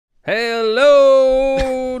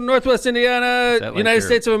Hello, Northwest Indiana, United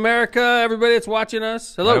States of America, everybody that's watching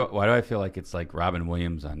us. Hello. Why do I feel like it's like Robin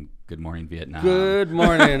Williams on Good Morning Vietnam? Good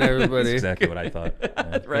morning, everybody. That's exactly what I thought.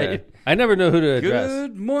 Yeah. Right? Yeah. I never know who to address.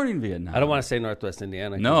 Good morning, Vietnam. I don't want to say Northwest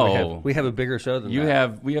Indiana. No. We have a bigger show than you that.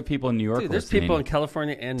 have. We have people in New York. Dude, there's listening. people in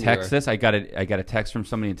California and New Texas. York. I got a text from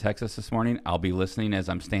somebody in Texas this morning. I'll be listening as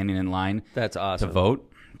I'm standing in line. That's awesome. To vote.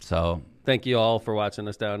 So thank you all for watching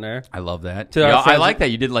us down there. I love that. To our y'all, I friends- like that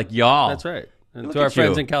you did like y'all. That's right. And Look to our at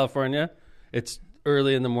friends you. in California, it's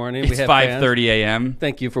early in the morning. It's we have 5:30 a.m.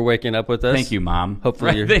 Thank you for waking up with us. Thank you, Mom.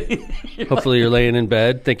 Hopefully Right? hopefully you're laying in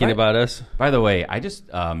bed thinking Right. about us. By the way, I just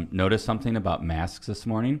noticed something about masks this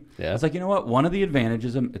morning. Yeah. I was like, you know what? One of the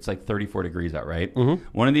advantages of it's like 34 degrees out, right? Mm-hmm.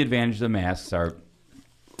 One of the advantages of masks are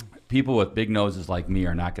people with big noses like me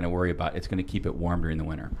are not going to worry about. It's going to keep it warm during the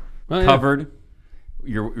winter. Oh, yeah. Covered,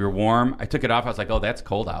 you're warm. I took it off. I was like, oh, that's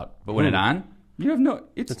cold out. But when it on, you have no.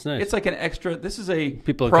 That's nice. It's like an extra. This is a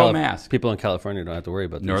People in pro mask. People in California don't have to worry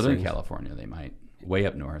about these Northern things. California, they might. Way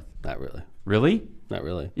up north. Not really. Really? Not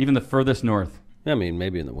really. Even the furthest north. I mean,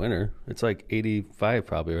 maybe in the winter. It's like 85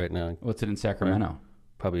 probably right now. What's it in Sacramento?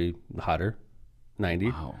 Probably hotter. 90.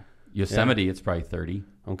 Wow. Yosemite, it's probably 30.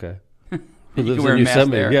 Okay. You Lives can wear in a mask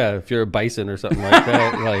Yosemite. there. Yeah, if you're a bison or something like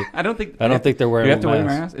that. Like I don't think they're wearing. Do you have to wear a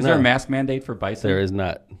masks. mask? Is No, there a mask mandate for bison? There is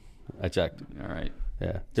not. I checked. All right.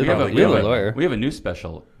 Yeah. So You're the lawyer. we have a new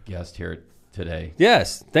special guest here today,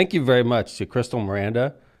 Yes. Thank you very much to Crystal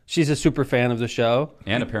Miranda. She's a super fan of the show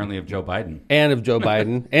and apparently of Joe Biden. and of Joe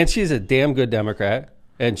Biden, and she's a damn good Democrat.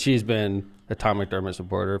 And she's been a Tom McDermott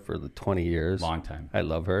supporter for 20 years. Long time. I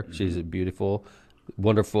love her. She's a beautiful,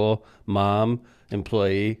 wonderful mom,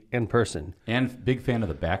 employee, and person. And big fan of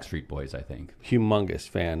the Backstreet Boys, I think. Humongous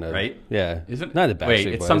fan of Right? Yeah. Isn't not the Backstreet Wait,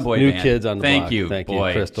 Boys. it's some boy New band. Kids on the Thank block. you, Thank boy.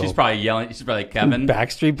 you, Crystal. She's probably yelling. She's probably like, Kevin.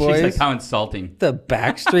 Backstreet Boys? She's like, how insulting. The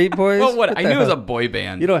Backstreet Boys? Well, what I the knew it was a hell? boy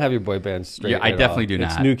band. You don't have your boy bands straight. Yeah, I at definitely all. do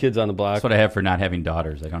It's not. New Kids on the Block. That's what I have for not having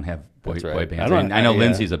daughters. I don't have boy That's right. bands. I know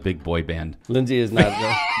Lindsay's a big boy band. Lindsay is not.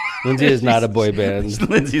 Lindsay is not a boy band.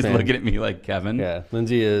 Lindsay's fan. looking at me like Kevin. Yeah,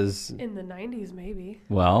 Lindsay is. In the 90s, maybe.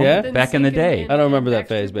 Well, Yeah? back in the day. I don't remember that Backstreet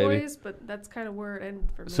phase, baby. Boys, but that's kind of where it ended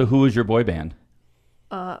for me. So who was your boy band?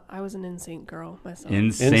 I was an NSYNC girl myself.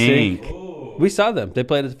 NSYNC. We saw them. They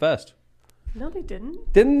played at the fest. No, they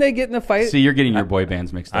didn't. Didn't they get in a fight? See, you're getting your boy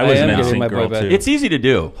bands mixed up. I was am an getting my NSYNC girl boy band. too. It's easy to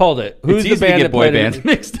do. Hold it. Who's It's the easy band to that get boy played bands at,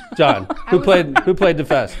 mixed up. John, who played the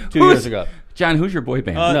fest 2 years ago? John, who's your boy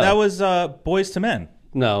band? No. That was Boys to Men.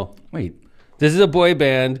 No, Wait, this is a boy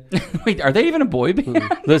band. wait, are they even a boy band?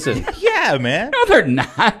 Listen, Yeah, man. No, they're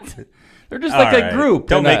not. They're just All like a right. group.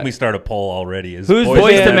 Don't They're make not. me start a poll already. Is Who's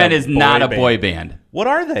Boys band to Men a is not a boy band. What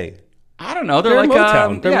are they? I don't know. They're They're like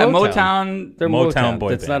Motown. They're yeah, Motown. Motown. they're Motown Motown. boy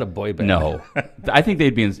That's band. not a boy band. No, I think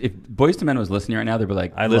they'd be. If Boys to Men was listening right now, they'd be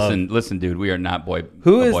like, I listen, dude, we are not boy.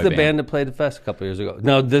 Who a is boy the band that played the fest a couple years ago?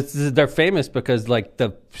 No, they're famous because like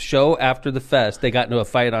the show after the fest, they got into a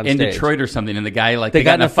fight on in stage. Detroit or something, and the guy like They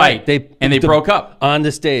got in a fight. and they broke up on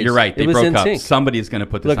the stage. You're right. They it was broke in up. sync. Somebody's going to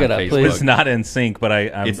put this Look on it up, Facebook. please. It's not in sync, but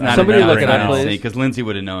I'm It's not. Somebody in look it up, please. Because Lindsay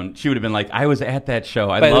would have known. She would have been like, I was at that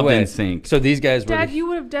show. I By the loved way, NSYNC. so these guys were. Dad, you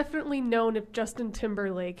would have definitely known if Justin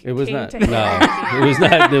Timberlake It was came not. to No, Hammond. it was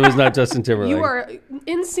not. It was not Justin Timberlake. You are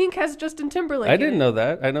NSYNC has Justin Timberlake. I in didn't it. know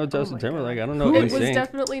that. I know Justin my Timberlake. God. I don't know It was NSYNC.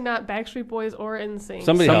 definitely not Backstreet Boys or NSYNC.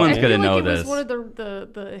 Somebody help Someone's me. gonna I feel know like it this. was one of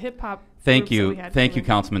the hip hop. Thank groups that you, we had thank you, coming.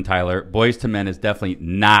 Councilman Tyler. Boys to Men is definitely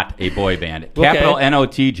not a boy band. Capital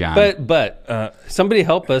N-O-T, John. But somebody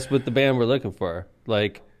help us with the band we're looking for.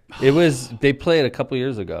 Like it was. They played a couple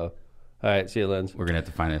years ago. All right, see you, Linz. we're gonna have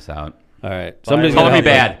to find this out. All right, somebody's Color gonna Me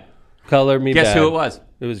help us. Bad. Color Me Bad. Guess who it was?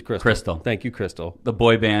 It was Crystal. Crystal. Thank you, Crystal. The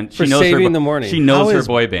boy band. For She knows saving her, the morning. She knows How her is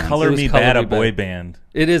boy band. Color It was Me Color Bad Me a boy Bad. band.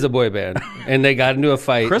 It is a boy band, and they got into a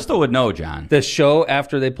fight. Crystal would know, John. The show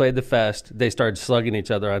after they played the fest, they started slugging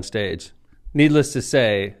each other on stage. Needless to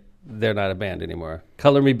say, they're not a band anymore.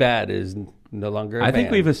 Color Me Bad is no longer a I band.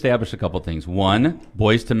 think we've established a couple things. One,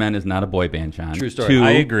 Boys to Men is not a boy band, John. True story. Two,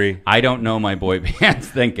 I agree. I don't know my boy bands,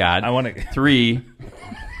 thank God. I wanna- Three,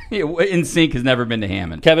 NSYNC has never been to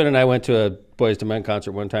Hammond. Kevin and I went to a Boys to Men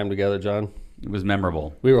concert one time together, John. It was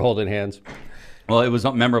memorable. We were holding hands. Well, it was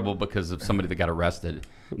memorable because of somebody that got arrested.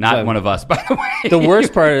 Not Well, one of us, by the way. The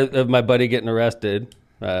worst part of my buddy getting arrested,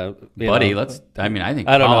 Buddy, I think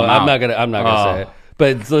I don't call know. him I'm out. not gonna say it.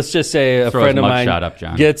 But let's just say a Throw friend his of mug mine shot up,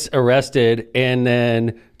 John. gets arrested and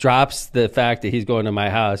then drops the fact that he's going to my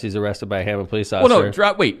house. He's arrested by a Hammond police officer. Well, no,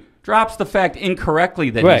 drops the fact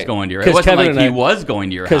incorrectly that Right. he's going to your house. 'Cause It wasn't Kevin like and he I- was going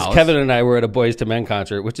to your house. Because Kevin and I were at a Boys to Men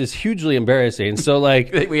concert, which is hugely embarrassing. So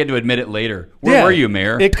like, We had to admit it later. Where were you,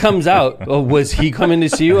 Mayor? It comes out. Oh, was he coming to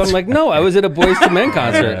see you? I'm like, no, I was at a Boys to Men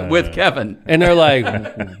concert. With Kevin. And they're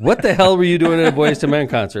like, what the hell were you doing at a Boys to Men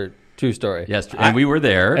concert? True story. Yes, and we were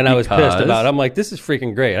there. And I was pissed because- about it. I'm like, this is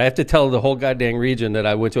freaking great. I have to tell the whole goddamn region that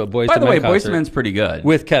I went to a Boys By to the Men way, concert. Boys to Men's pretty good.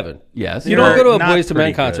 with Kevin. Yes. You don't go to a Not Boys to Men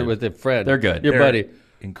pretty concert good. with a friend. They're good. Your They're buddy.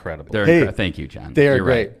 Incredible. Hey, Thank you, John. They are You're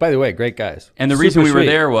great. right. By the way, great guys. And the Super reason we were sweet.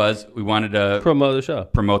 there was we wanted to Promote the show.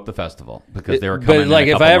 promote the festival because they were coming. But in like, a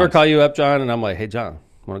if couple I ever months. call you up, John, and I'm like, hey, John,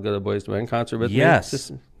 want to go to a Boys to Men concert with Yes. me?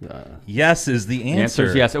 Just, Yes is the The answer answer.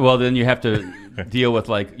 is yes. Well, then you have to deal with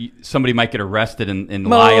like somebody might get arrested and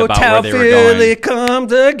lie about where Motel they were Philly going.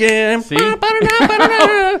 comes again. See? And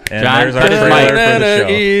John, there's our that is my- trailer for the show.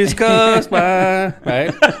 East Coast line,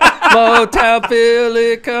 right? Motel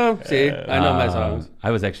Philly comes. See, I know my songs.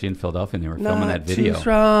 I was actually in Philadelphia and they were filming that video Too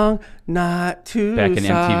strong, not too back in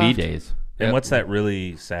soft. MTV days. And what's that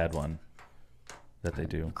really sad one that they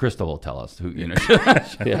do? Crystal will tell us who you know.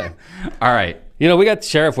 Yeah. All right. You know, we got the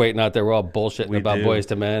sheriff waiting out there. We're all bullshitting We about do. Boys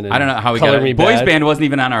to Men. And I don't know how we Color got Me it. Boys Bad. Band wasn't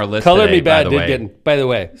even on our list. Color today, Me Bad by the did way. get. By the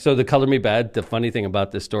way, so the Color Me Bad. The funny thing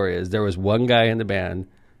about this story is there was one guy in the band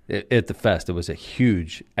at the fest. It was a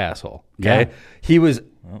huge asshole. Okay, Yeah. he was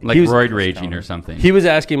like he was, roid raging or something. He was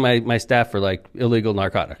asking my staff for like illegal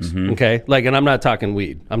narcotics. Mm-hmm. Okay, like, and I'm not talking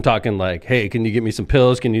weed. I'm talking like, hey, can you get me some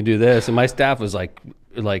pills? Can you do this? And my staff was like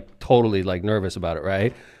totally like nervous about it,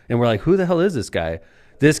 right? And we're like, who the hell is this guy?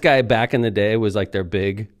 This guy back in the day was like their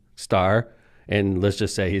big star, and let's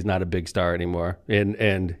just say he's not a big star anymore.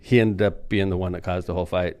 And he ended up being the one that caused the whole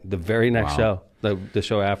fight. The very next Wow. show, the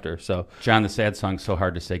show after. So John, the sad song's So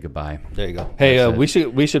Hard to Say Goodbye. there you go. Hey, That's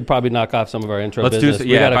it. we should probably knock off some of our intro Let's business. do so.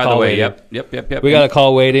 We Yeah, got a by the call way, waiting. yep. We got a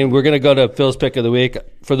call waiting. We're gonna go to Phil's pick of the week.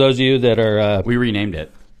 For those of you that are, We renamed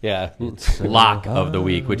it. yeah. Lock of the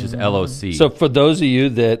Week, which is LOC. So for those of you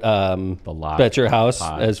that Lock bet your house,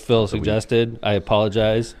 Pod as Phil of the Week. suggested, I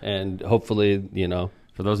apologize, and hopefully,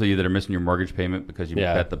 For those of you that are missing your mortgage payment because you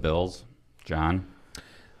Yeah. bet the bills, John.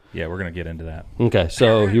 Yeah, we're going to get into that. Okay,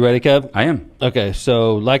 so you ready, Kev? I am. Okay,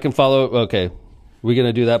 so like and follow. Okay, we're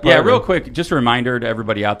gonna do that part. Yeah, real quick, just a reminder to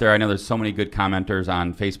everybody out there. I know there's so many good commenters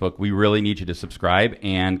on Facebook. We really need you to subscribe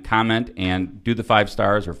and comment and do the 5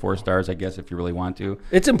 stars or 4 stars, I guess, if you really want to.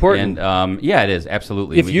 It's important. And yeah, it is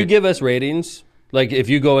absolutely. If you give us ratings, like if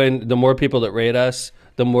you go in, the more people that rate us,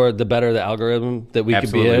 the better the algorithm that we could be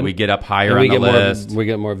absolutely, in. we get up higher And on we the get list. more. We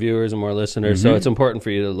get more viewers and more listeners. So it's important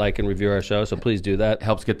for you to like and review our show. So please do that.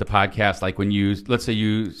 Helps get the podcast. Like when you, let's say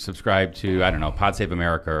you subscribe to, I don't know, Pod Save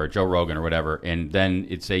America or Joe Rogan or whatever, and then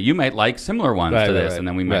it'd say you might like similar ones Right, to right, this, right. and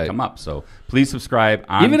then we might Right. come up. So please subscribe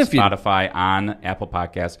on Even if you- Spotify, on Apple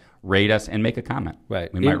Podcasts, rate us, and make a comment.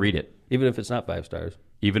 Right. We might read it, Even if it's not 5 stars.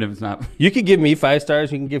 even if it's not. You could give me 5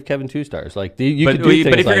 stars. You can give Kevin 2 stars. Like you But, could do things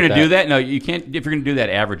but if you're like going to do that, no, you can't. If you're going to do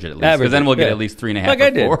that, average it at least, Average because then it, we'll get yeah. at least 3.5 like or I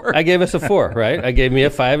did. 4. I gave us a 4, right? I gave me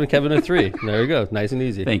a 5 and Kevin a 3. There you go. Nice and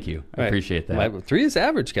easy. Thank you. I Right. appreciate that. 3 is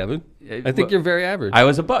average, Kevin. I think well, you're very average. I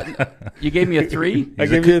was a button. You gave me a 3. I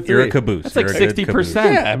gave you a 3. You're a caboose. That's like You're a good 60%. caboose.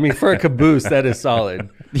 Yeah, I mean, for a caboose, that is solid.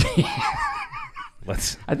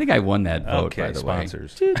 Let's. I think I won that vote. Okay, by the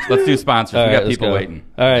sponsors. way. Let's do sponsors. All We right, got let's people go. waiting.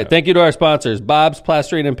 All right. Thank you to our sponsors. Bob's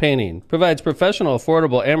Plastering and Painting provides professional,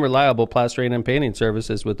 affordable, and reliable plastering and painting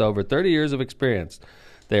services with over 30 years of experience.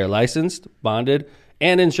 They are licensed, bonded,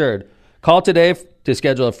 and insured. Call today to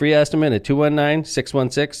schedule a free estimate at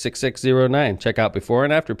 219-616-6609. Check out before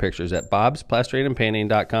and after pictures at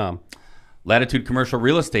bobsplasteringandpainting.com. Latitude Commercial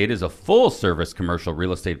Real Estate is a full-service commercial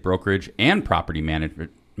real estate brokerage and property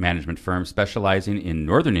management firm specializing in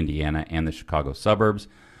northern Indiana and the Chicago suburbs.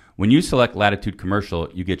 When you select Latitude Commercial,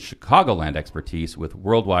 you get Chicagoland expertise with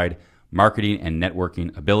worldwide marketing and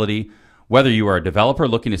networking ability. Whether you are a developer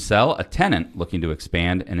looking to sell, a tenant looking to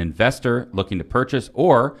expand, an investor looking to purchase,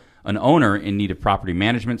 or an owner in need of property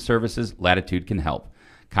management services, Latitude can help.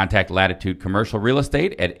 Contact Latitude Commercial Real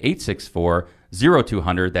Estate at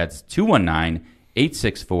 864-0200. That's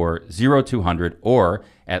 219-864-0200, or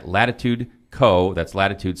at latitudeco, that's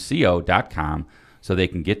latitudeco.com, so they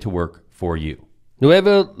can get to work for you.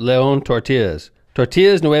 Nuevo Leon Tortillas.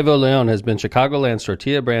 Tortillas Nuevo Leon has been Chicagoland's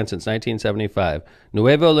tortilla brand since 1975.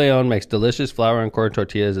 Nuevo Leon makes delicious flour and corn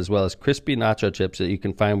tortillas as well as crispy nacho chips that you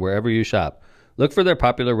can find wherever you shop. Look for their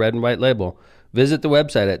popular red and white label. Visit the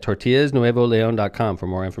website at tortillasnuevoleon.com for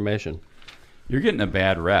more information. You're getting a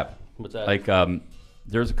bad rep. What's that? Like,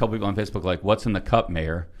 there's a couple people on Facebook like, "What's in the cup,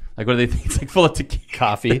 Mayor?" Like, what do they think? It's like full of tequila.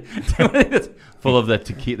 Coffee. Full of the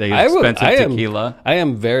expensive tequila. I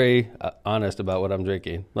am very honest about what I'm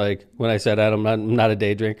drinking. Like when I said I'm not a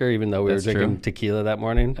day drinker, even though we were drinking tequila that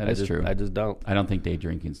morning. That is true. I just don't. I don't think day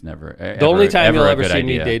drinking's never. The only time you'll ever see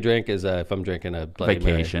me day drink is if I'm drinking a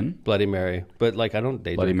vacation, Bloody Mary. But like I don't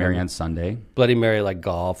day Bloody drink. Mary on Sunday. Bloody Mary like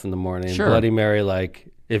golf in the morning. Sure. Bloody Mary like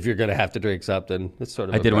if you're gonna have to drink something. It's sort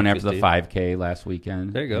of. I did one after the 5K last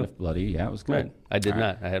weekend. There you go. Bloody, yeah, it was good. Right. I did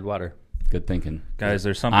not. I had water. Good thinking, guys.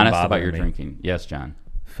 There's something honest about your me. drinking. Yes, John.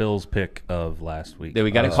 Phil's pick of last week. We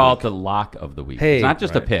got to call it the lock of the week. Hey, it's not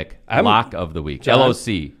just a pick. Lock of the week. John,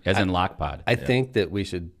 LOC, as in lock pod. I think that we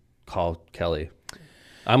should call Kelly.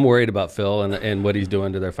 I'm worried about Phil and what he's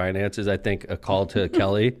doing to their finances. I think a call to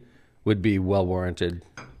Kelly would be well warranted.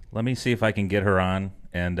 Let me see if I can get her on.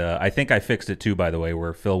 And I think I fixed it too, by the way,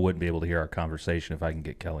 where Phil wouldn't be able to hear our conversation if I can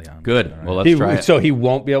get Kelly on. Good. Right. Well, let's try it. So he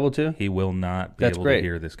won't be able to? He will not be able to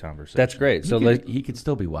hear this conversation. That's great. So he could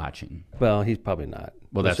still be watching. Well, he's probably not.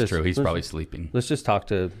 Well, that's true. He's probably sleeping. Let's just talk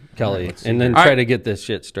to Kelly and then try to get this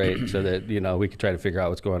shit straight so that we could try to figure out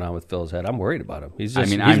what's going on with Phil's head. I'm worried about him. He's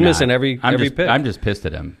missing every pick. I'm just pissed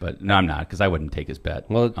at him, but no, I'm not because I wouldn't take his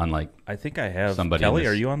bet. Well, unlike I think I have somebody. Kelly,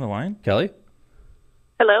 are you on the line? Kelly?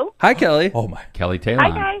 Hello? Hi, Kelly. Oh my. Kelly Taillon. Hi,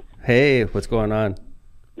 guys. Hey, what's going on?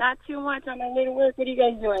 Not too much. On my way to work. What are you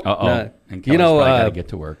guys doing? And Kelly's probably got to get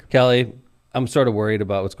to work. Kelly, I'm sort of worried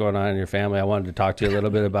about what's going on in your family. I wanted to talk to you a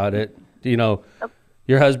little bit about it.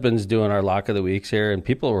 Your husband's doing our lock of the weeks here, and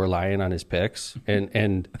people are relying on his picks,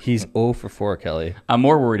 and he's 0 for 4, Kelly. I'm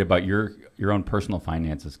more worried about your own personal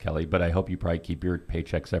finances, Kelly, but I hope you probably keep your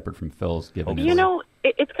paycheck separate from Phil's.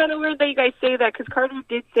 It's kind of weird that you guys say that because Carter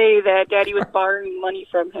did say that Daddy was borrowing money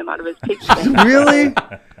from him out of his piggy bank. Really?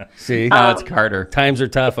 See? No, it's Carter. Times are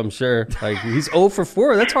tough, I'm sure. Like, he's 0 for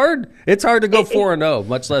 4. That's hard. It's hard to go 4-0,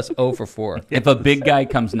 much less 0 for 4. If a big guy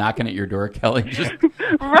comes knocking at your door, Kelly, just...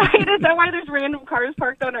 Right? Is that why there's random cars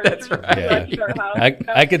parked on our street? Right. Our house?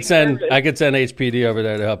 I could send HPD over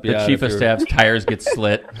there to help you the out. chief of staff's tires get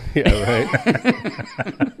slit. Yeah,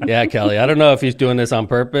 right. Yeah, Kelly. I don't know if he's doing this on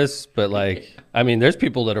purpose, but there's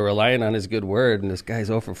people that are relying on his good word, and this guy's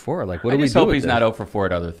 0 for 4. Like, what do we do? I hope he's not 0 for 4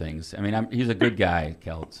 at other things. I mean, he's a good guy,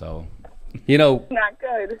 Kelt. So, not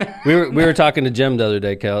good. we were talking to Jim the other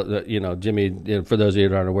day, Kelt. Jimmy. For those of you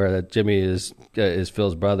that aren't aware, that Jimmy is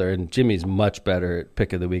Phil's brother, and Jimmy's much better at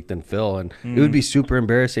pick of the week than Phil. And it would be super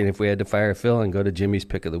embarrassing if we had to fire Phil and go to Jimmy's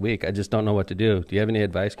pick of the week. I just don't know what to do. Do you have any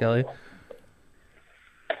advice, Kelly?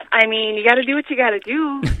 I mean, you got to do what you got to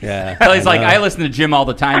do. Yeah. Kelly's like, I listen to Jim all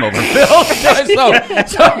the time over Phil. so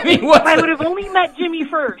I mean, I would have only met Jimmy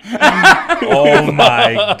first. Oh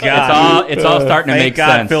my God! It's all starting to make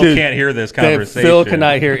sense. Phil can't hear this conversation. Phil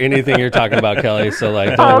cannot hear anything you're talking about, Kelly. So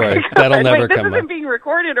don't worry, that'll never come up. This isn't being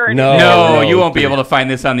recorded or anything. No, you won't be able to find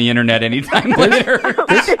this on the internet anytime later.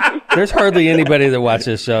 There's hardly anybody that watches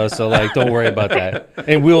this show, so don't worry about that.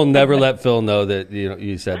 And we'll never let Phil know that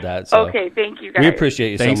you said that. So. Okay, thank you guys. We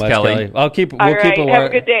appreciate you Thanks, so much, Kelly. We'll keep Have a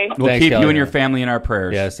good day. We'll keep you and your family in our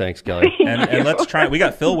prayers. Yes, thanks, Kelly. And let's try. We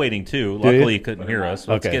got Phil waiting too. Luckily, he couldn't hear us.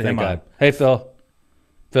 Let's get him on. Hey, Phil.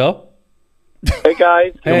 Phil. Hey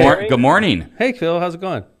guys. Good morning. Hey, Phil. How's it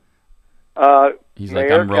going? He's Mayor,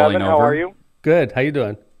 like, I'm rolling Kevin, over. How are you? Good. How you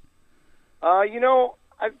doing?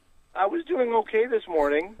 I was doing okay this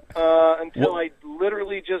morning until I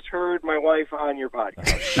literally just heard my wife on your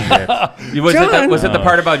podcast. Was it the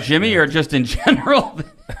part about Jimmy or just in general?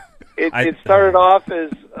 It started off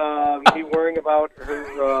as me worrying about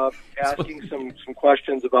her asking some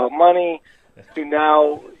questions about money, to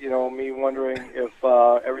now, me wondering if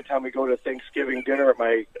every time we go to Thanksgiving dinner at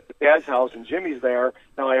my dad's house and Jimmy's there,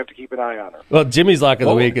 now I have to keep an eye on her. Well, Jimmy's lock of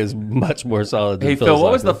the week is much more solid than Hey, Phil's Phil,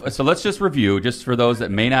 what lock was so let's just review, just for those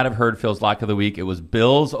that may not have heard Phil's lock of the week. It was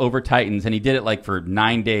Bills over Titans, and he did it for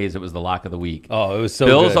 9 days. It was the lock of the week. Oh, it was so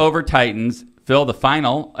Bills good. over Titans. Phil, the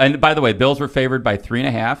final, and by the way, Bills were favored by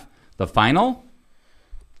 3.5. The final?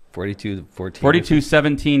 42-14.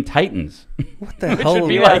 42-17 Titans. What the hell?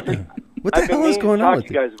 What the hell is going on with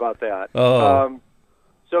you guys about that? Oh.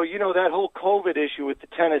 So, that whole COVID issue with the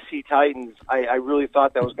Tennessee Titans, I really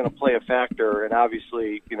thought that was going to play a factor, and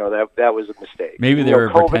obviously, that was a mistake. Maybe they were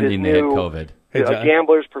pretending they had COVID. Hey,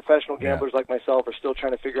 gamblers, professional gamblers like myself, are still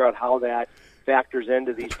trying to figure out how that factors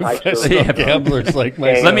into these types of gamblers like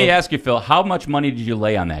myself. Let me ask you, Phil, how much money did you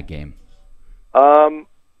lay on that game?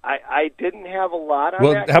 I didn't have a lot on that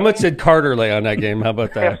Well, how much did Carter lay on that game? How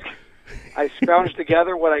about that? I scrounged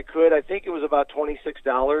together what I could. I think it was about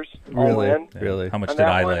 $26 all in. Really? How much did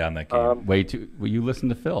I lay on that game? Way too. Well, you listen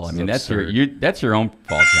to Phil. I mean, that's your own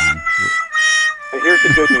fault, John. But here's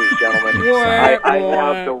the good news, gentlemen. I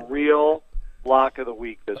have the real lock of the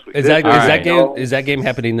week this week. Is that game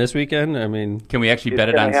happening this weekend? I mean, Can we actually bet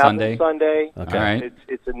it gonna on happen Sunday? Sunday. Okay. All right.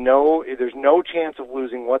 It's a no. There's no chance of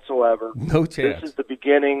losing whatsoever. no chance. This is the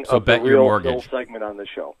beginning So of the bet your real mortgage. Phil segment on the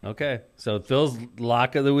show. Okay, so Phil's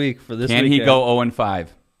lock of the week for this Can weekend. he go 0-5?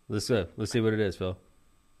 Let's see what it is, Phil.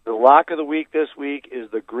 The lock of the week this week is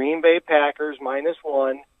the Green Bay Packers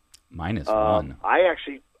 -1. -1. I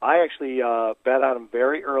actually bet on them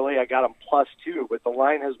very early. I got them +2, but the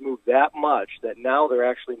line has moved that much that now they're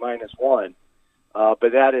actually -1.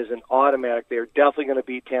 But that is an automatic. They're definitely going to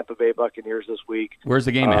beat Tampa Bay Buccaneers this week. Where's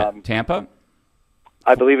the game at? Tampa?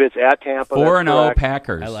 I believe it's at Tampa. 4-0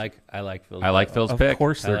 Packers. I like Phil's. I like Phil's pick. Of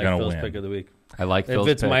course they're going to Phil's win. pick of the week. I like Phil's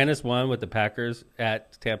If it's pick. -1 with the Packers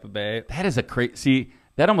at Tampa Bay, That is a crazy. See,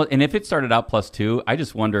 that almost. And if it started out +2, I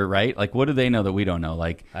just wonder, right? Like, what do they know that we don't know?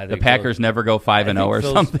 Like, I the think Packers never go 5-0 or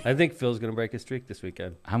something. I think Phil's going to break his streak this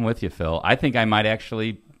weekend. I'm with you, Phil. I think I might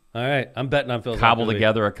actually All right, I'm betting on Phil's. cobble lock of the week.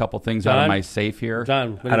 together a couple things out of John? my safe here.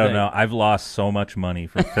 John, what do I you don't think? know. I've lost so much money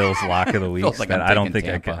for Phil's lock of the week Feels like that I'm I don't taking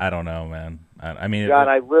think I can. Tampa. I don't know, man. I mean, John,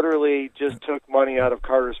 I literally just took money out of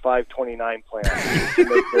Carter's 529 plan to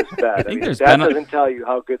make this bet. think I mean, there's that penal- doesn't tell you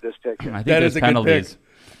how good this pick is. I think That there's is a good penalties.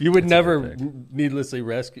 pick. You would That's a never good pick. needlessly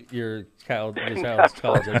risk your child's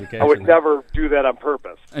college education. I would never do that on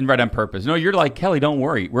purpose. And right on purpose. No, you're like, Kelly, don't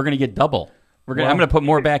worry. We're going to get double. I'm Well- going to put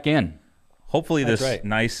more back in. hopefully That's this right.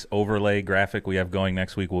 nice overlay graphic we have going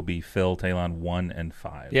next week will be Phil, Taillon 1 and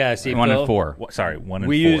 5. Yeah, see, 1 Phil, and 4. Sorry, 1 and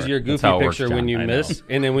we 4. use your That's goofy how it works, picture when John. you I miss,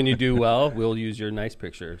 and then when you do well, we'll use your nice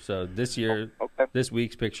picture. So this year, Okay. this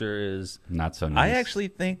week's picture is Not so nice. I actually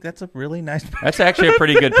think that's a really nice picture. That's actually a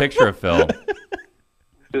pretty good picture of Phil.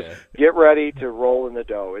 Just get ready to roll in the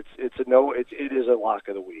dough. It is a lock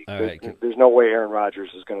of the week. All right. There's no way Aaron Rodgers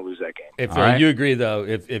is going to lose that game. If All right. you agree, though,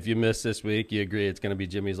 if you miss this week, you agree it's going to be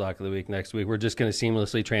Jimmy's lock of the week next week. We're just going to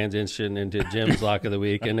seamlessly transition into Jim's lock of the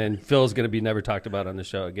week, and then Phil's going to be never talked about on the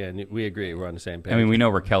show again. We agree. We're on the same page. I mean, we know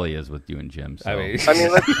where Kelly is with you and Jim. So. I mean,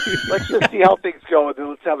 let's just see how things go, and then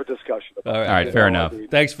let's have a discussion about All it. All right, fair enough.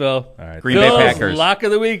 Thanks, Phil. All right. Green Bay Phil's Packers. lock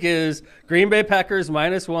of the week is Green Bay Packers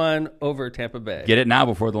 -1 over Tampa Bay. Get it now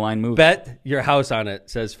before the line moves. Bet your house on it,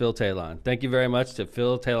 says Phil Taillon. Thank you very much to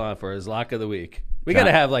Phil Taillon for his lock of the week. We John. got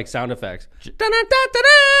to have like sound effects.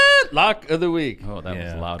 Dun-dun-dun-dun-dun! Lock of the week. Oh, that was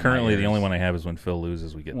Yeah. loud. in Currently, my the ears. only one I have is when Phil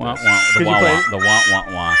loses. We get Wah, this. wah, the Could you wah, play wah, it? the wah,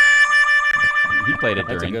 wah, wah. He played it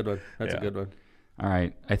That's during. a good one. That's Yeah. a good one. All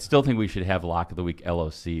right. I still think we should have Lock of the Week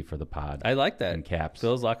LOC for the pod. I like that. In caps.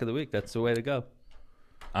 Phil's lock of the week. That's the way to go.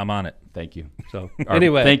 I'm on it. Thank you. So Our-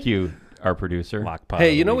 anyway, Thank you, our producer. Lock pod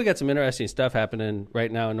Hey, of you the know week. we got some interesting stuff happening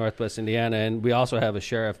right now in Northwest Indiana, and we also have a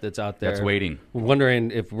sheriff that's out there. That's waiting.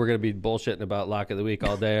 Wondering if we're going to be bullshitting about lock of the week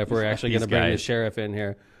all day, if we're actually going to These bring the guys. sheriff in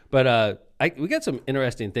here. But we got some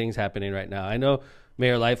interesting things happening right now. I know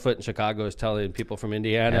Mayor Lightfoot in Chicago is telling people from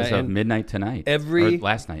Indiana As of and midnight tonight. every- Or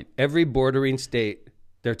last night. every bordering state,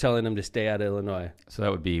 they're telling them to stay out of Illinois, So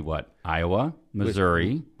that would be what? Iowa,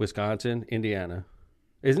 Missouri. Wisconsin, Indiana.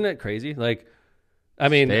 Isn't that crazy? Like, I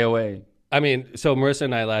mean, Stay away. so Marissa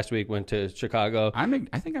and I last week went to Chicago I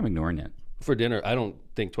think I'm ignoring it. for dinner. I don't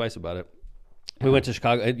think twice about it. We went to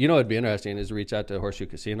Chicago. You know, what'd be interesting is to reach out to Horseshoe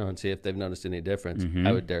Casino and see if they've noticed any difference. Mm-hmm.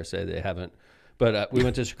 I would dare say they haven't. But we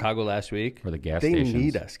went to Chicago last week. Or the gas they stations.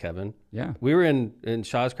 need us, Kevin. Yeah. We were in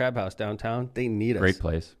Shaw's Crab House downtown. They need us. Great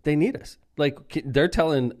place. They need us. Like, they're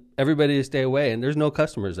telling everybody to stay away, and there's no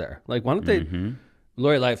customers there. Like, why don't they? Mm-hmm.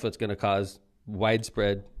 Lori Lightfoot's going to cause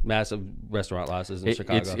widespread, massive restaurant losses in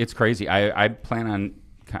Chicago. It's crazy. I plan on.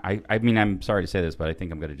 I mean, I'm sorry to say this, but I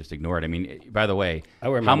think I'm going to just ignore it. I mean, by the way, I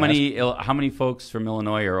wear my how many folks from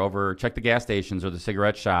Illinois are over? Check the gas stations or the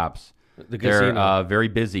cigarette shops. The They're casino. very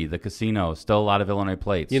busy. The casino, still a lot of Illinois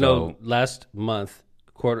plates. You know, last month,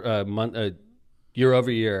 year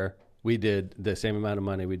over year, we did the same amount of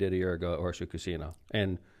money we did a year ago at Horseshoe Casino.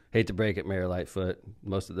 And hate to break it, Mayor Lightfoot,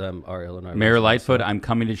 most of them are Illinois Mayor residents. Lightfoot, I'm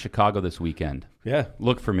coming to Chicago this weekend. Yeah,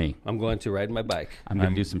 Look for me. I'm going to ride my bike. I'm going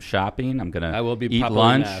to do some shopping. I'm going to I will be eat properly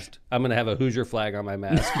lunch. masked. I'm going to have a Hoosier flag on my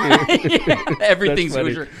mask. Everything's That's funny.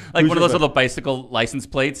 Hoosier. Like one Hoosier of those flag. little bicycle license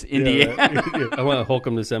plates, Indiana. I want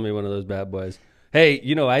Holcomb to send me one of those bad boys. Hey,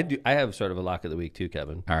 you know, I have sort of a lock of the week too,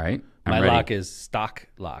 Kevin. All right. I'm My ready. lock is stock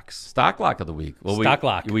locks. Stock lock of the week. Well, Stock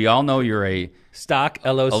lock. We all know you're a Stock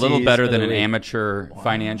LOCs. little better of than the an week. amateur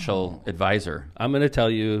financial advisor. I'm going to tell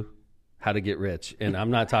you how to get rich, and I'm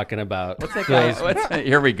not talking about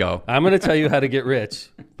Here we go. I'm going to tell you how to get rich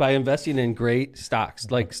by investing in great stocks,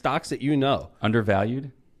 like stocks that you know,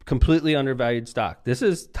 Undervalued? completely undervalued stock. This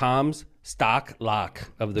is Tom's stock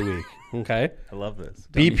lock of the week. Okay, I love this.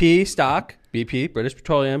 BP stock, BP, British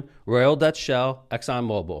Petroleum, Royal Dutch Shell,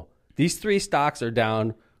 ExxonMobil. These three stocks are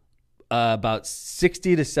down about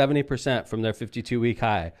 60 to 70% from their 52-week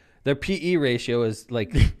high. Their PE ratio is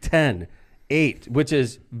like 10, 8, which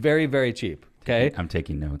is very, very cheap. Okay, I'm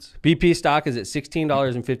taking notes. BP stock is at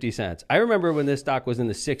 $16.50. I remember when this stock was in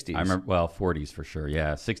the 60s. I remember, 40s for sure.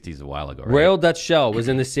 Yeah, 60s a while ago. Right? Royal Dutch Shell was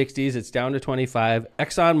in the 60s. It's down to 25.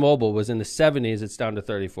 ExxonMobil was in the 70s. It's down to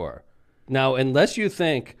 34. Now, unless you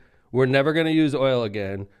think we're never going to use oil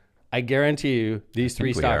again, I guarantee you these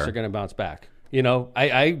three stocks are going to bounce back. You know, I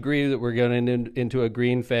agree that we're going into a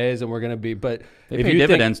green phase and we're going to be, but they pay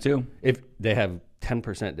dividends too. If they have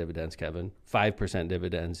 10% dividends, Kevin, 5%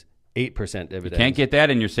 dividends, 8% dividends. You can't get that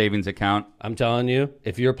in your savings account. I'm telling you,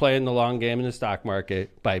 if you're playing the long game in the stock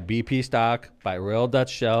market, buy BP stock, buy Royal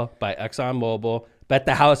Dutch Shell, buy ExxonMobil, bet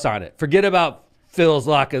the house on it. Forget about Phil's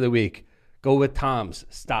lock of the week. Go with Tom's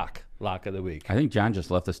stock lock of the week. I think John just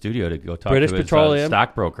left the studio to go talk British to his Petroleum,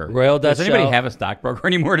 stockbroker. Royal Dutch Does anybody Shell. have a stockbroker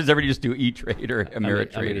anymore? Does everybody just do E-Trade or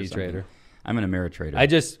Ameritrade? I'm an or E-Trader. I'm an Ameritrader. I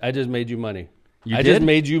just made you money. You just did?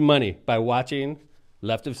 made you money by watching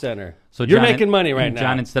Left of Center. So you're John, making money right now.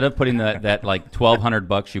 John, instead of putting that like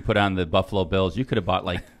 $1,200 you put on the Buffalo Bills, you could have bought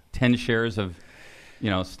like 10 shares of,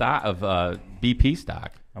 stock of BP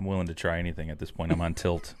stock. I'm willing to try anything at this point. I'm on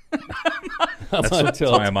tilt. I'm on That's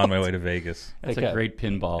tilt. why I'm on my way to Vegas. That's Okay. a great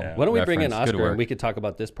pinball. Yeah. Why don't we bring in reference. Good Oscar work. and we could talk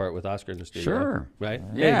about this part with Oscar in the studio? Sure. Right?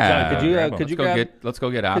 Yeah. Hey, John, could you grab Let's go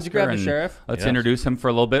get Oscar. Could you grab the and sheriff? Let's Yes. introduce him for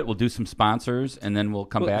a little bit. We'll do some sponsors, and then we'll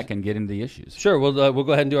come Well, back and get into the issues. Sure. We'll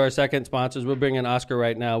go ahead and do our second sponsors. We'll bring in Oscar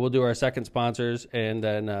right now. We'll do our second sponsors, and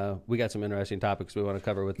then we got some interesting topics we want to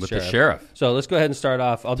cover with the sheriff. So let's go ahead and start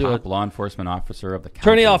off. I'll do Top law enforcement officer of the county.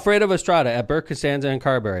 Attorney Alfredo Estrada at Burke, Costanza, and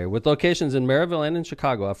Carberry. With locations in Maryville and in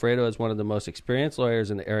Chicago, Alfredo is one of the most experienced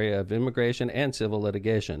lawyers in the area of immigration and civil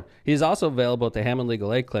litigation. He is also available at the Hammond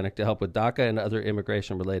Legal Aid Clinic to help with DACA and other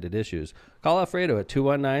immigration-related issues. Call Alfredo at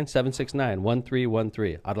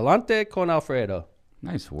 219-769-1313. Adelante con Alfredo.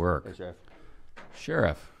 Nice work. Hey, Sheriff.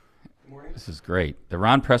 Sheriff, this is great. The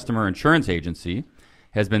Ron Prestmer Insurance Agency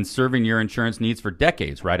has been serving your insurance needs for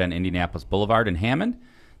decades right on Indianapolis Boulevard in Hammond.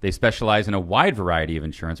 They specialize in a wide variety of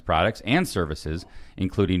insurance products and services,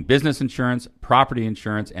 including business insurance, property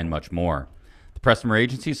insurance, and much more. The Prestmer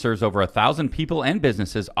Agency serves over 1,000 people and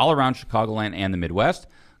businesses all around Chicagoland and the Midwest.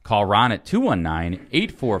 Call Ron at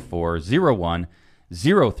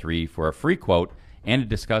 219-844-0103 for a free quote and to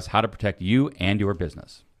discuss how to protect you and your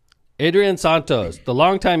business. Adrian Santos, the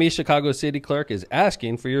longtime East Chicago City Clerk, is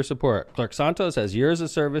asking for your support. Clerk Santos has years of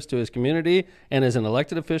service to his community and is an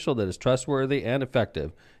elected official that is trustworthy and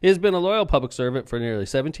effective. He has been a loyal public servant for nearly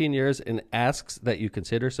 17 years and asks that you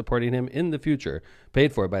consider supporting him in the future.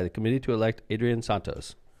 Paid for by the committee to elect Adrian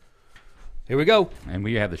Santos. Here we go. And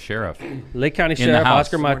we have the sheriff Lake County the Sheriff house.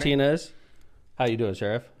 Oscar Martinez. How you doing,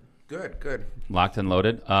 Sheriff? Good. locked and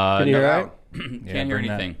loaded. Can you hear no. it? Can't hear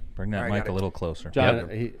anything. Bring that I mic got a it. little closer. John,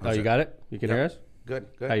 Yep. you got it? You can hear us? Good.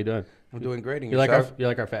 How you doing? I'm doing great. And You like our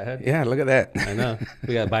yourself? fat head? Yeah, look at that. I know.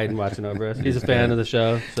 We got Biden watching over us. He's a fan of the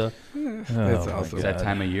show. So That's my awesome. It's that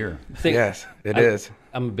time of year. Yes, it is.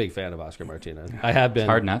 I'm a big fan of Oscar Martinez. I have been. It's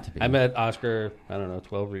hard not to be. I met Oscar,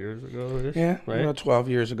 12 years ago. Yeah, Right? about 12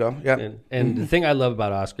 years ago. Yeah. And the thing I love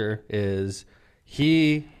about Oscar is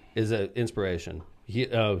he is an inspiration. He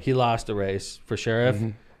lost a race for sheriff.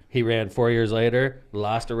 He ran 4 years later,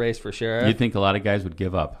 lost a race for sheriff. You'd think a lot of guys would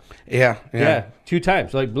give up. Yeah, 2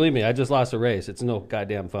 times. Like, believe me, I just lost a race. It's no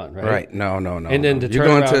goddamn fun, right? Right. No. And then to you turn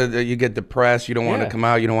go around- into you get depressed. You don't want Yeah. to come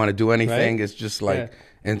out. You don't want to do anything. Right? It's just like Yeah.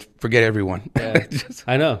 and forget everyone. Yeah. Just-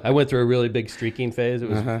 I know. I went through a really big streaking phase. It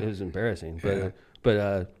was embarrassing.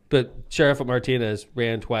 But Sheriff Martinez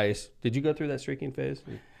ran twice. Did you go through that streaking phase?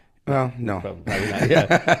 well, no. Probably not.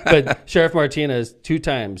 Yeah. But Sheriff Martinez 2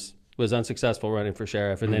 times was unsuccessful running for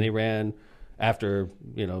sheriff, and then he ran after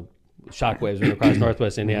shockwaves went across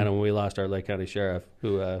Northwest Indiana when we lost our Lake County sheriff,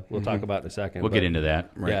 who we'll talk about in a second. We'll But- get into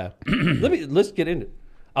that. Yeah. Let's get into it.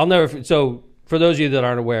 I'll never. So for those of you that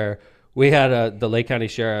aren't aware, we had the Lake County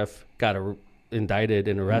sheriff got indicted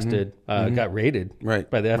and arrested, got raided Right.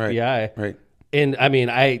 by the FBI. Right. And I mean,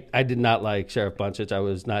 I did not like Sheriff Buncich. I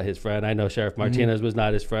was not his friend. I know Sheriff Martinez was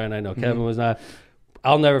not his friend. I know Kevin was not.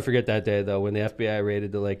 I'll never forget that day, though, when the FBI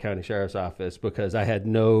raided the Lake County Sheriff's Office because I had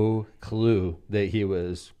no clue that he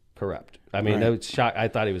was corrupt. I mean, that was shock. I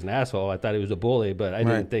thought he was an asshole. I thought he was a bully, but I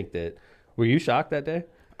didn't think that. Were you shocked that day?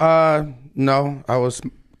 No, I was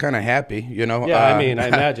kind of happy. Yeah, I mean, I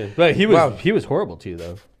imagine. But he was horrible to you,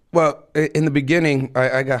 though. Well, in the beginning,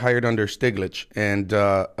 I got hired under Stiglitz and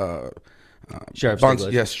Sheriff Bunch,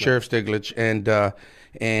 Stiglitz. yes, Sheriff Stiglitz, and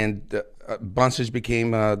Buncich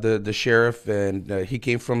became the sheriff, and he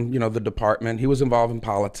came from the department. He was involved in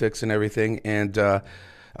politics and everything, and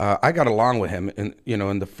I got along with him,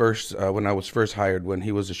 in the first when I was first hired, when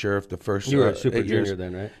he was the sheriff. The first You were a super 8 years. junior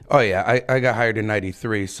then, right? Oh yeah, I got hired in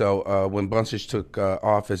 '93. So when Buncich took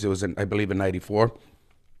office, it was I believe in '94,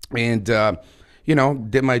 and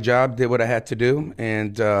did my job, did what I had to do,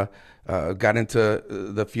 and got into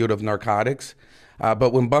the field of narcotics.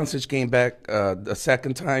 But when Buncich came back the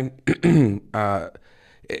second time,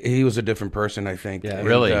 he was a different person, I think. Yeah. And,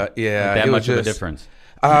 Really? yeah. That it much was of a just- difference.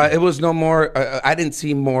 It was no more. I didn't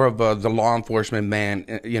see more of the law enforcement man.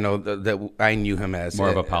 That I knew him as More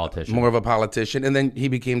of a politician. More of a politician, and then he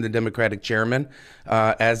became the Democratic chairman,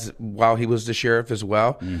 while he was the sheriff as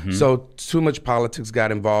well. Mm-hmm. So too much politics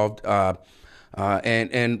got involved,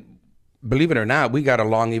 and believe it or not, we got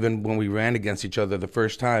along even when we ran against each other the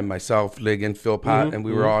first time. Myself, Ligon, Philpott, and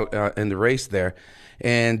we were all in the race there,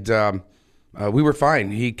 and we were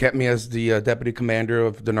fine. He kept me as the deputy commander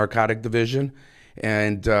of the narcotic division.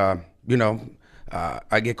 And, I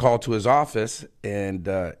get called to his office, and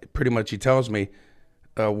pretty much he tells me,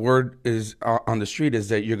 word is on the street is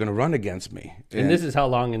that you're going to run against me. And this is how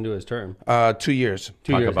long into his term? 2 years.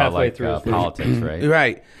 2 Talk years, about halfway like through his first. politics, right?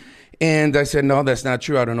 Right. And I said, no, that's not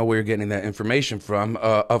true. I don't know where you're getting that information from.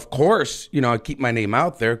 Of course, I keep my name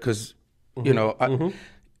out there because,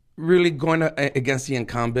 really going against the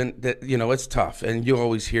incumbent, that it's tough, and you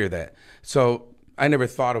always hear that. So I never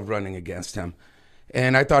thought of running against him.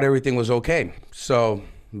 And I thought everything was okay. So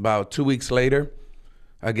about 2 weeks later,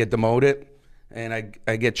 I get demoted, and I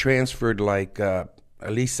get transferred like at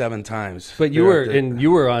least 7 times. But you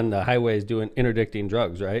were on the highways doing interdicting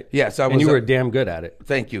drugs, right? Yes, I was. And you were damn good at it.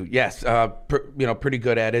 Thank you. Yes, pretty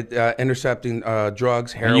good at it. Intercepting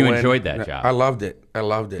drugs, heroin. And you enjoyed that job. I loved it.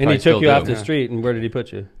 And he still took you do. off the street, and where did he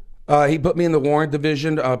put you? He put me in the warrant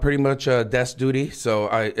division, pretty much desk duty. So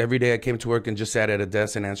every day I came to work and just sat at a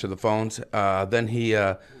desk and answered the phones. Then he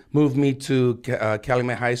moved me to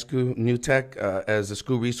Kellie High School, New Tech, as a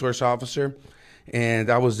school resource officer. And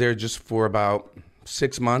I was there just for about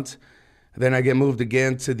 6 months. Then I get moved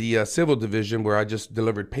again to the civil division, where I just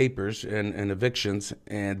delivered papers and evictions.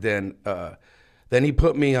 And then he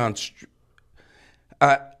put me on...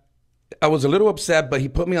 I was a little upset, but he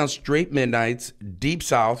put me on straight midnights, deep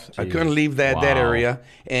south. I couldn't leave that area.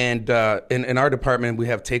 And in our department, we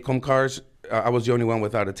have take-home cars. I was the only one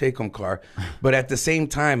without a take-home car. But at the same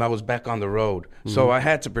time, I was back on the road. So I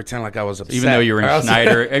had to pretend like I was upset. Even though you were in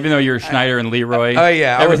Schneider, Schneider and Leroy. Oh,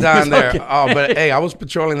 yeah, I was down there. Okay. Oh, but hey, I was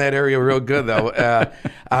patrolling that area real good, though.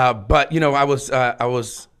 But, I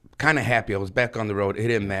was kind of happy. I was back on the road. It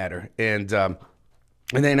didn't matter. And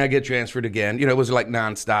then I get transferred again. It was like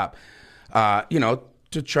nonstop.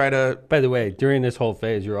 To try to... By the way, during this whole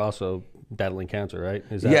phase, you're also battling cancer, right?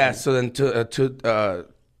 Is that Yeah, so then to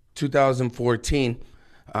 2014,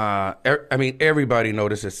 everybody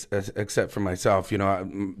noticed except for myself.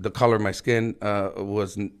 The color of my skin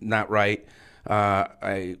was not right.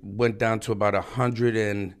 I went down to about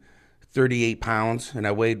 138 pounds, and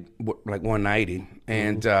I weighed like 190.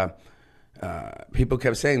 And people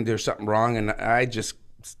kept saying there's something wrong, and I just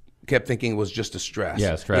kept thinking it was just a stress.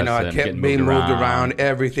 Yeah, stress. I and kept getting being moved around,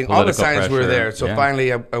 everything. All the signs were there. So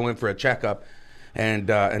finally, I went for a checkup, and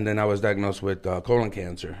then I was diagnosed with colon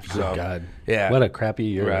cancer. So, Oh, God. Yeah. What a crappy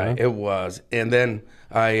year, Right. huh? It was. And then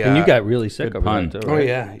And you got really sick good over pun. that, too, Oh, right?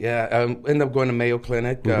 yeah. I ended up going to Mayo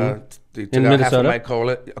Clinic. They took In out half of Minnesota? my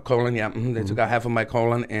colon. Yeah. They took out half of my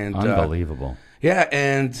colon. And Unbelievable.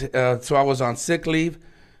 so I was on sick leave.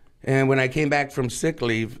 And when I came back from sick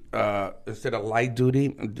leave, instead of light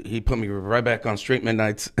duty, he put me right back on straight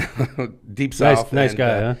midnights, deep south. Nice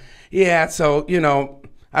guy, huh? Yeah, so,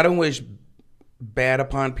 I don't wish bad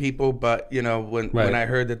upon people, but, when I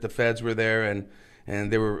heard that the feds were there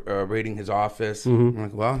and they were raiding his office, I'm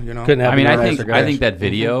like, well, Couldn't have I mean, more I nicer guys. think that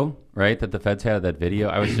video, right, that the feds had, that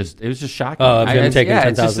video, it was just shocking. Oh, of him taking it's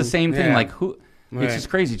just 10,000? the same thing. Yeah. Like, who? Right. It's just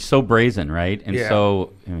crazy. It's so brazen, right? And Yeah.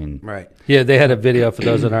 so, I mean, Right. Yeah, they had a video, for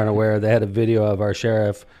those that aren't aware, they had a video of our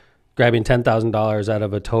sheriff grabbing $10,000 out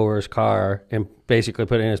of a tower's car and basically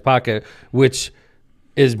putting it in his pocket, which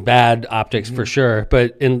is bad optics for sure.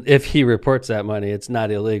 But if he reports that money, it's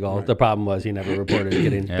not illegal. Right. The problem was he never reported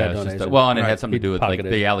getting yeah, that it's just donation. and it Right. had something to do with like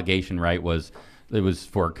Pocketed. the allegation, right? Was it was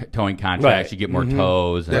for towing contracts? Right. You get more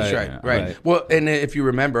tows. And, That's right. Well, and if you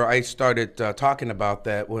remember, I started talking about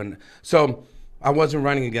that so I wasn't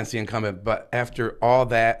running against the incumbent, but after all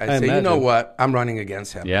that, I said, you know what? I'm running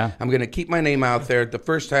against him. Yeah. I'm going to keep my name out there. The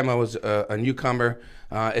first time I was a newcomer,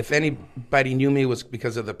 if anybody knew me, it was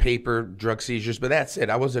because of the paper drug seizures, but that's it.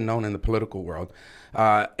 I wasn't known in the political world.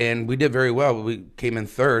 And we did very well. We came in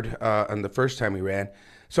third on the first time we ran.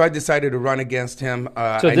 So I decided to run against him. So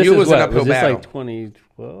I this knew it was what? an uphill was this battle. like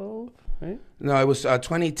 2012? right? No, it was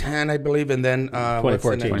 2010, I believe, and then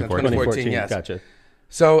 2014. 2014, yes. Gotcha.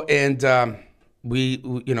 So, and we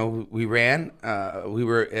ran. We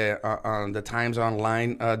were on the Times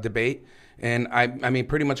Online debate, and I mean,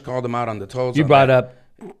 pretty much called him out on the tolls. You brought up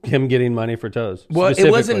him getting money for tows. Well, it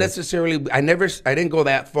wasn't necessarily. I didn't go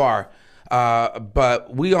that far.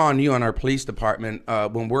 But we all knew on our police department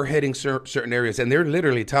when we're hitting certain areas, and they're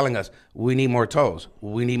literally telling us, we need more tolls.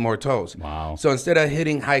 We need more tolls. Wow. So instead of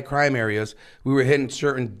hitting high crime areas, we were hitting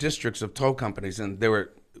certain districts of toll companies, and they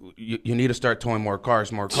were, you need to start towing more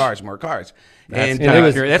cars, more cars, more cars.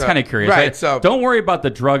 That's kind of curious. Right. So don't worry about the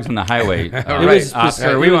drugs on the highway. Right.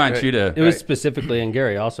 Oscar, we want you to. It was specifically in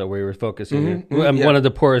Gary also where we were focusing. One of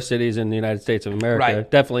the poorest cities in the United States of America. Right.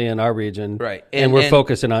 Definitely in our region. Right. And we're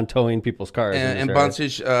focusing on towing people's cars. And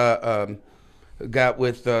Buncich got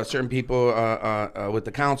with certain people with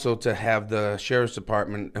the council to have the sheriff's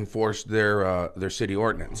department enforce their city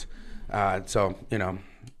ordinance. So, you know.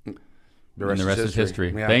 The rest is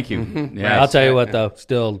history. Yeah. Thank you. Yeah, I'll tell you what, though,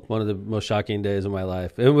 still one of the most shocking days of my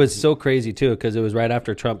life. It was so crazy, too, because it was right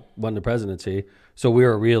after Trump won the presidency. So we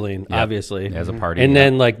were reeling, obviously. As a party. And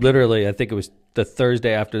then, like, literally, I think it was the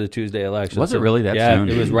Thursday after the Tuesday election. Was it really that soon?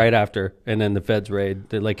 Yeah, it was right after. And then the feds raid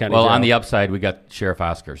the Lake County Well, jail. on the upside, we got Sheriff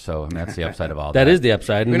Oscar. So I mean, that's the upside of all that is the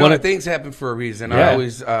upside. And You know, things happen for a reason. Yeah. I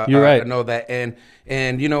always You're right. know that.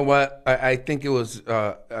 And you know what? I think it was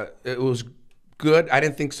good. I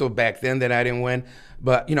didn't think so back then that I didn't win.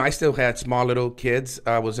 But, you know, I still had small little kids.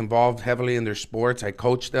 I was involved heavily in their sports. I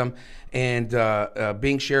coached them. And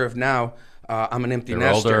being sheriff now, I'm an empty They're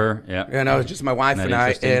nester. older, yeah. You know, it's just my wife Isn't and that I.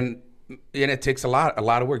 interesting? And it takes a lot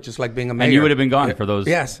of work, just like being a mayor. And you would have been gone for those.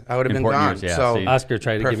 Yes, I would have been important gone. years, yeah, So see. Oscar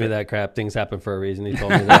tried to give me Perfect. that crap. Things happen for a reason. He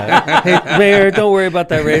told me that. Hey, Mayor, don't worry about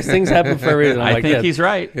that race. Things happen for a reason. I'm I like, think yeah, he's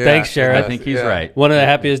right. Thanks, Sheriff. I think he's Yeah. right. One of the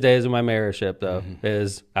happiest days of my mayorship, though,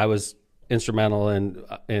 is I was instrumental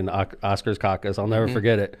in Oscar's caucus. I'll never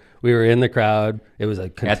forget it. We were in the crowd. It was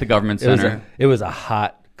At the government it was center. it was a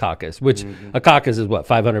hot caucus, which a caucus is what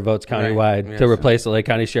 500 votes countywide Right. to Yes. replace the Lake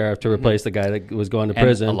County sheriff, to replace the guy that was going to And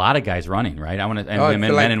prison. a lot of guys running, right? I want to, and Oh, I women,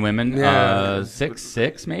 feel like- men and women. yeah.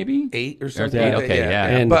 Six maybe? 8 or something. eight? like that. Okay, yeah.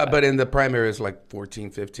 And- but in the primary, it's like 14,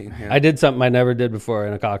 15. Yeah. I did something I never did before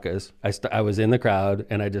in a caucus. I was in the crowd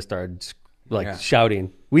and I just started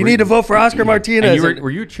shouting, "We need to vote for Oscar Martinez!" And were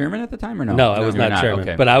you chairman at the time or no? No, I was You were not chairman,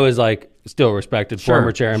 Okay. but I was like still respected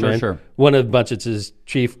former chairman, sure. one of Bunchich's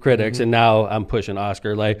chief critics, and now I'm pushing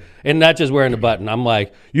Oscar, like, and not just wearing the button. I'm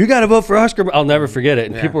like, you got to vote for Oscar. I'll never forget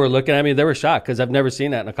it. And people were looking at me; they were shocked because I've never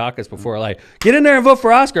seen that in a caucus before. Like, get in there and vote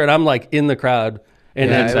for Oscar, and I'm like in the crowd. And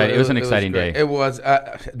Yeah, then, it was an exciting great. day. It was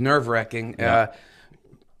nerve wracking,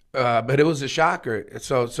 but it was a shocker.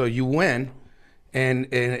 So you win, and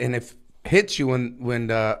it hits you when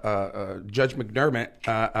Judge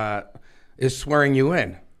McDermott is swearing you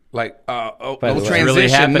in. Like, the no way. It's transition, really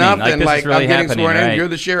happening. nothing. Like, this Like, is really I'm getting happening, sworn in. right? You're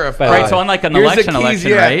the sheriff. Right, so unlike an Here's the election,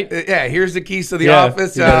 keys, right? Yeah, here's the keys to the Yeah.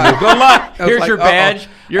 office. Yeah. Good luck. I was Here's like, your badge.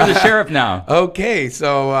 You're the sheriff now. Okay,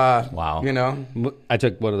 so Wow. you know, I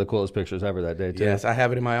took one of the coolest pictures ever that day too. yes, I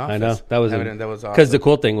have it in my office. I know that was awesome. Because the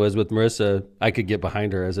cool thing was with Marissa, I could get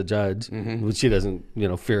behind her as a judge. Mm-hmm. She doesn't,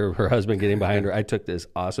 fear her husband getting behind her. I took this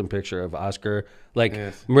awesome picture of Oscar, like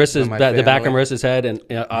Yes. Marissa's Of my the back of family. Marissa's head, and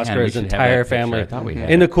Oscar we his should have entire that picture. family. I thought we had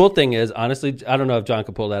And it. the cool thing is, honestly, I don't know if John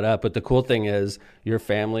could pull that up, but the cool thing is, your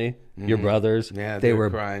family, your brothers, Mm-hmm. Yeah, they they were were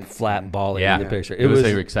crying. flat bawling Yeah. in the picture. It was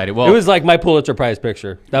they were excited. Well, it was like my Pulitzer Prize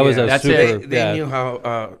picture. That was a that's super. it. They knew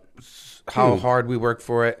how hard we worked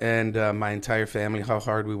for it, and my entire family how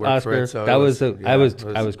hard we worked for Oscar, it. So that it was it I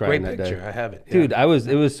was crying great that picture. day. I have it, yeah. Dude.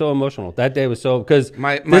 It was so emotional. That day was so because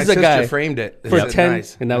My this is a sister guy framed it. for It's 10,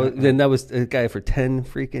 nice. and that was a guy for 10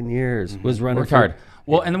 freaking years was running worked for hard.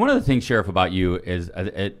 Well, and one of the things, Sheriff, about you is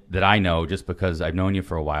that I know just because I've known you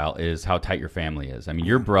for a while is how tight your family is. I mean,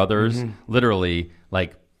 your brothers literally,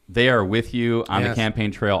 like, they are with you on the Yes.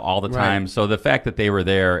 campaign trail all the Right. time. So the fact that they were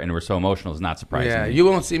there and were so emotional is not surprising. Yeah, me. you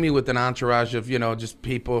won't see me with an entourage of just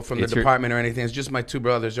people from the It's your- department or anything. It's just my two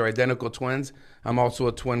brothers. They're identical twins. I'm also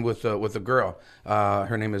a twin with a girl.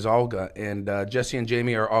 Her name is Olga, and Jesse and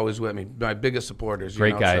Jamie are always with me. My biggest supporters.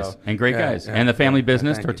 Great guys. so, And great yeah, guys. yeah, And the family yeah,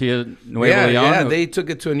 business, thank you. Tortilla Nuevo Leon. Yeah, they took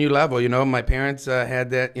it to a new level. My parents had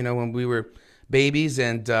that, when we were babies,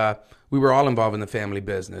 and we were all involved in the family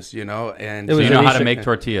business, you know. And It was So you know an how to Easter- make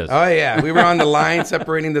tortillas. oh yeah, we were on the line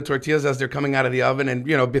separating the tortillas as they're coming out of the oven, and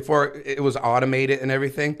you know, before it was automated and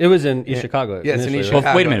everything. It was in East Chicago. Yes, in initially, East right?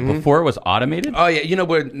 Chicago. Wait a minute. Mhm. Before it was automated? Oh yeah, you know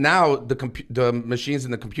where now the machines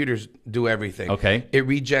and the computers do everything. Okay. It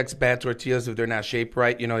rejects bad tortillas if they're not shaped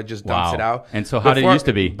right. You know, it just dumps Wow. it out. And so how did it used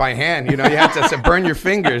to be? By hand. You know, you have to burn your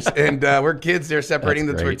fingers, and we're kids there separating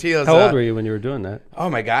That's the great. tortillas. How old were you when you were doing that? Oh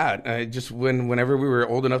my God! Just whenever we were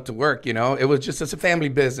old enough to work, you know, it was just as a family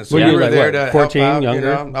business. So Were we you were like, there what, to 14, help out, younger?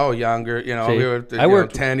 You know? Oh, younger. You know, See, we were. I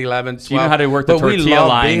worked 10, 11, 12. you know how to work the but we tortilla loved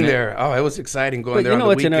line. being there. Oh, it was exciting going But there you on know the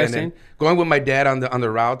what's weekend interesting? and going with my dad on the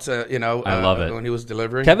routes. You know, I love it. when he was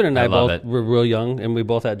delivering. Kevin and I I love both it. were real young, and we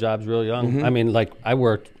both had jobs real young. Mm-hmm. I mean, like I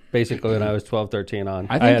worked basically when I was 12, 13 on.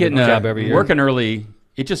 I think had getting a job every year. working early,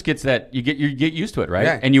 it just gets that you get used to it, right?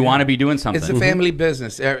 Yeah, And you yeah. want to be doing something. It's a family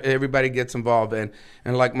business. Everybody gets involved, and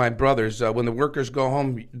like my brothers, when the workers go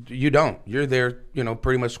home, you don't. You're there, you know,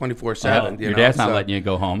 pretty much 24/7. Your dad's not letting you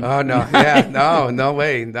go home. Oh no, yeah, no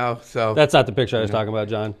way, no. So That's not the picture I was talking about,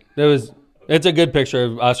 John. It's a good picture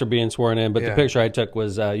of Oscar being sworn in, but the Yeah. picture I took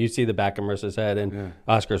was you see the back of Marissa's head and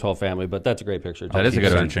Oscar's whole family. But that's a great picture. that is a keep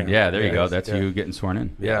good one. searching. Yeah, there you Yeah, go. That's yeah. you getting sworn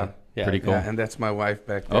in. yeah, Yeah. Pretty cool. yeah, and that's my wife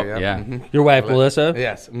back Oh, there. yeah. Mhm. Your wife, Melissa.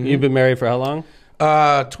 Yes. Mhm. You've been married for how long?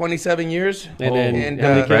 27 years. And then And, how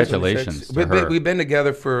many kids? Congratulations to We've her. been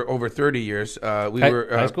together for over 30 years. We High- were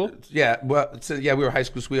high school? Yeah, well, we were high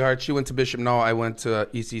school sweethearts. She went to Bishop Knoll. I went to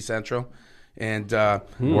EC Central, and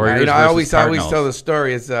Warriors you know, I always versus Cardinals. tell the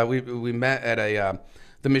story is we met at a.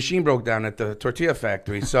 The machine broke down at the tortilla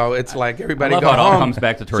factory, so it's like everybody I love go how it all home. comes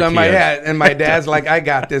back to So my tortillas. my dad's like, I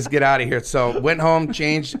got this, get out of here. So went home,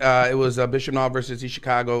 changed. It was Bishop Knoll versus East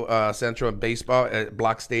Chicago Central in baseball at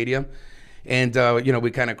Block Stadium. And you know,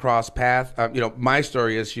 we kind of crossed path. You know, my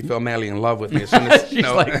story is she fell madly in love with me as soon as She's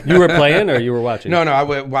like, You were playing or you were watching? No, I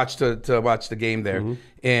went watched to watch the game there,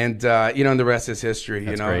 and you know, and the rest is history.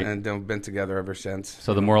 That's you know, great. and we've been together ever since.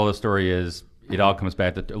 So the moral of the story is it all comes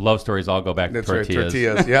back to love stories. All go back That's to right, tortillas.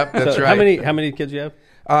 tortillas. Yep, that's So right. How many kids you have?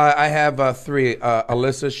 I have 3.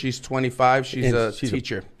 Alyssa, she's 25. She's And a she's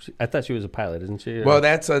teacher. I thought she was a pilot, isn't she? Well,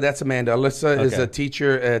 that's Amanda. Alyssa is Okay. a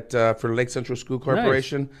teacher at for Lake Central School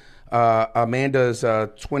Corporation. Amanda is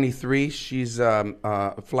 23. She's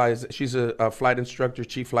flies. She's a flight instructor,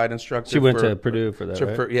 chief flight instructor. She went to Purdue for that, to-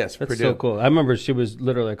 right? yes, That's Purdue. so cool. I remember she was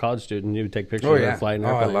literally a college student. You would take pictures Oh of yeah! her flying Oh,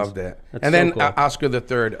 I airplanes. love that. That's and so then cool. Oscar the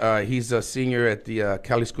third. He's a senior at the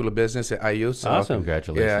Kellie School of Business at IU. So, Awesome.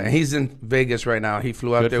 Congratulations. Yeah, and he's in Vegas right now. He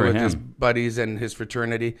flew out Good there for with his him. buddies and his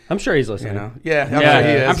fraternity. I'm sure he's You listening. know, yeah,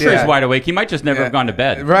 I'm sure yeah. he's wide awake. He might just never have gone to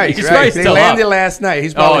bed. Right, He's right. probably They still landed up. last night.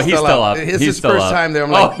 He's probably he's still up. It's He's his still first up. time there. I'm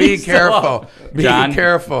Oh, like, be he's still careful. up. Be John?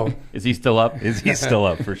 careful. Is he still up? Is he still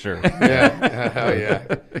up for sure? Yeah. Oh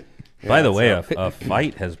yeah. By the way, a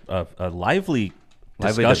fight has a lively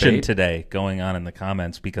Lively discussion debate? today going on in the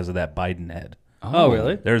comments because of that Biden head. Oh,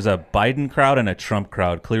 really? There's a Biden crowd and a Trump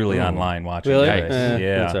crowd clearly online watching. Really? today.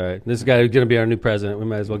 Yeah. That's all right. This guy is going to be our new president. We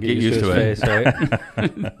might as well get, Get used to his used to face,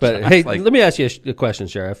 right? But hey, like- let me ask you a question,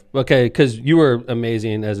 Sheriff. Okay, because you were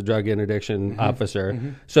amazing as a drug interdiction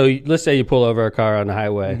officer. So let's say you pull over a car on the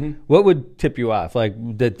highway. What would tip you off? Like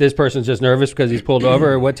that this person's just nervous because he's pulled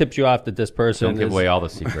over, or what tips you off that this person Don't give is away all the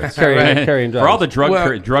secrets. carrying drugs? For all the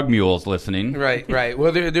Well- drug mules listening, Right, right.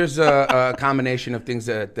 Well, there's a combination of things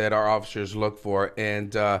that our officers look for,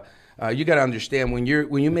 and you got to understand when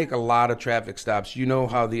you make a lot of traffic stops, you know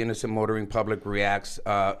how the innocent motoring public reacts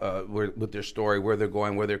with their story, where they're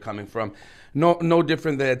going, where they're coming from. No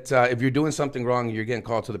different that if you're doing something wrong, you're getting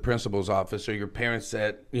called to the principal's office, or your parents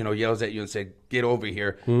yells at you and say, "Get over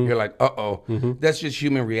here." You're like, "Uh-oh." That's just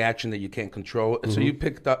human reaction that you can't control. So you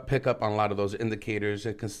pick up on a lot of those indicators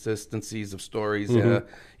and consistencies of stories. You Like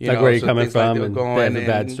know, where you're so coming things like from they're and going they have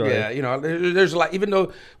a bad story. Yeah, you know, there's a lot. Even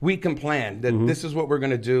though we can plan that this is what we're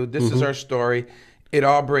going to do, this is our story. It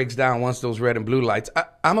all breaks down once those red and blue lights.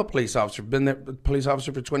 I'm a police officer, been a police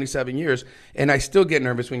officer for 27 years, and I still get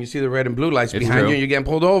nervous when you see the red and blue lights behind true. you and you're getting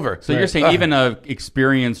pulled over. so you're saying even a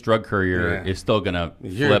experienced drug courier Yeah. is still gonna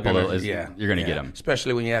You're flip gonna- a little. You're gonna get him.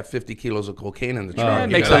 especially when you have 50 kilos of cocaine in the It trunk.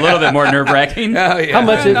 makes it a little bit more nerve wracking. Oh, yeah. How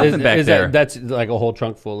much Nothing back is there. that? That's like a whole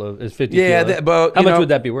trunk full of is 50 Yeah, kilos. but, How you much know- would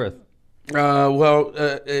that be worth?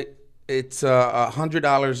 It's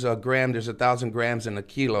 $100 a gram. There's 1,000 grams in a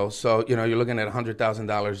kilo, so you're looking at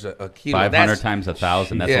 $100,000 a kilo. 500 That's- times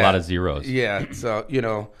 1,000. That's a lot of zeros. Yeah, so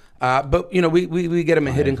But we get them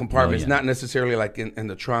in hidden compartments, million. not necessarily like in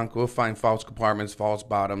the trunk. We'll find false compartments, false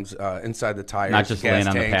bottoms inside the tires. Not just gas laying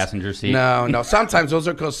on the tanks. passenger seat. No. Sometimes those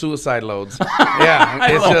are called suicide loads.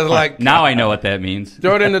 Yeah, it's just like Now I know what that means.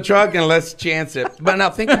 throw it in the truck and let's chance it. But now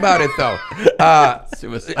think about it though.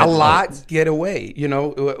 Suicide A lot loads. get away.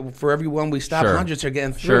 For every one we stop, Sure. hundreds are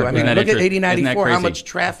getting through. Sure. I mean, Isn't that look at isn't that 8094, how crazy? much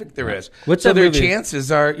traffic there is. What's so that their movie?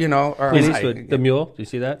 chances are, Clint high. Eastwood, The Mule. Do you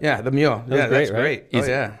see that? Yeah, the mule. was Yeah, that's great, right? great. Oh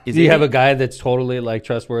yeah. Is Do you it- have a guy that's totally like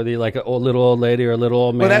trustworthy, like a little old lady or a little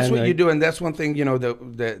old man? Well, that's what like, you do, and that's one thing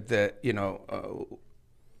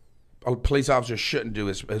police officers shouldn't do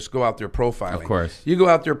is go out there profiling. Of course. You go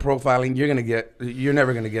out there profiling, you're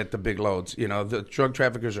never gonna get the big loads. The drug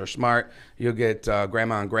traffickers are smart. You'll get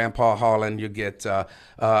grandma and grandpa hauling. You get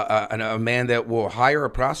a man that will hire a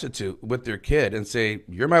prostitute with their kid and say,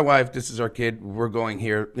 "You're my wife. This is our kid. We're going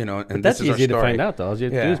here." And But this that's is our easy to story. find out, though. All you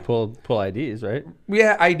have to do is pull IDs, right?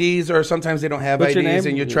 Yeah, IDs, or sometimes they don't have What's your IDs,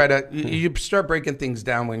 name? and you try to you start breaking things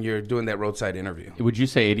down when you're doing that roadside interview. Would you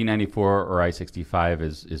say 8094 or I-65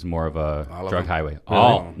 is more of a All of drug them. highway?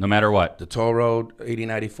 Really? No matter what. The toll road,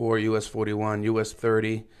 8094, US 41, US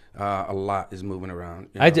 30, a lot is moving around.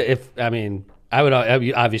 I would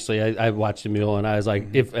obviously I watched the Mule and I was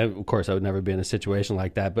like, Mm-hmm. of course I would never be in a situation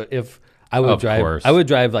like that, but if I would Of course. I would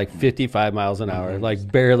drive like 55 miles an hour, like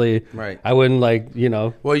barely. Right. I wouldn't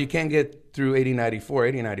Well, you can't get through 8094.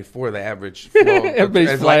 8094, the average flow.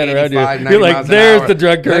 Everybody's is flying like around 85, you. 90 You're like, miles an there's hour. the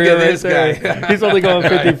drug Look courier at right this there. guy. He's only going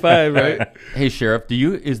 55, right? Hey, Sheriff,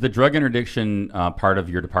 is the drug interdiction part of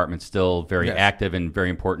your department still very Yes. active and very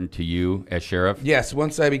important to you as sheriff? Yes,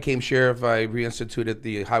 once I became sheriff, I reinstituted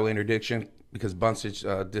the highway interdiction because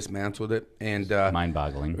Buncich dismantled it. And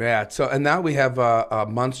Mind-boggling. yeah, and now we have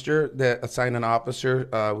Munster that assigned an officer.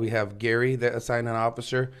 We have Gary that assigned an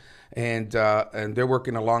officer. And they're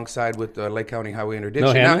working alongside with the Lake County Highway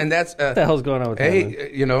Interdiction. No Hammond? And that's What the hell's going on with Hammond?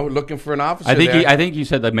 hey, looking for an officer. I think you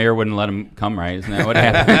said the mayor wouldn't let him come, right? Isn't that what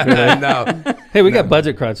happened? no. Hey, we got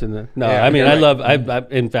budget crunch in there. No, Yeah, I mean, right. I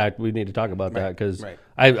in fact, we need to talk about that because right.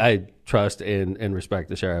 I trust and respect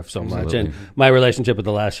the sheriff so much. Absolutely. And my relationship with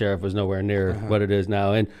the last sheriff was nowhere near what it is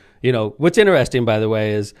now. And, what's interesting, by the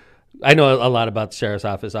way, is I know a lot about the sheriff's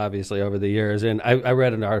office, obviously, over the years. And I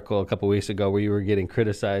read an article a couple weeks ago where you were getting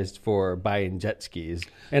criticized for buying jet skis.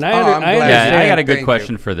 And I'm glad Yeah, understand. I got a good Thank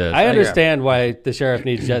question you. for this. I understand why the sheriff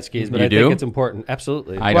needs jet skis, but You I do? think it's important.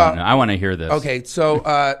 Absolutely. I Well, don't know. I want to hear this. Okay, so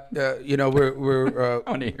we're I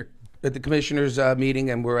want to hear. at the commissioners meeting,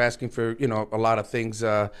 and we're asking for a lot of things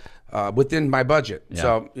within my budget. Yeah.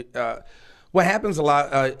 So what happens a lot,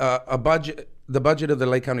 the budget of the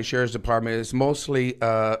Lake County Sheriff's Department is mostly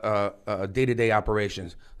day-to-day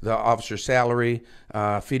operations. The officer's salary,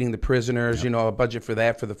 feeding the prisoners, a budget for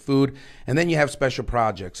that, for the food. And then you have special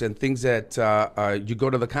projects and things that you go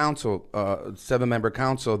to the council, 7-member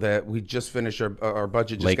council that we just finished our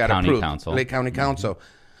budget just Lake got County approved. Council. Lake County Council.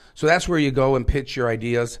 So that's where you go and pitch your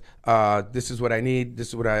ideas. This is what I need. This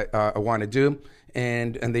is what I want to do.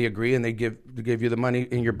 And they agree, and they give you the money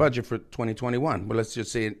in your budget for 2021. Well, let's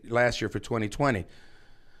just say last year for 2020.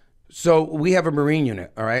 So we have a Marine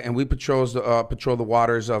unit, all right, and we patrol the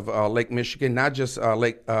waters of Lake Michigan, not just for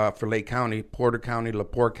Lake County, Porter County,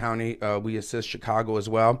 LaPorte County. We assist Chicago as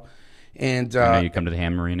well. And I know you come to the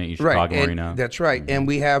Ham Marina, East right, Chicago and Marina. that's right. And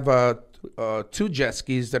we have 2 jet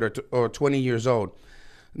skis that are 20 years old.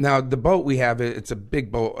 Now, the boat we have, it's a big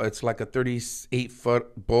boat. It's like a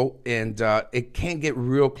 38-foot boat, and it can't get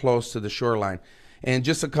real close to the shoreline. And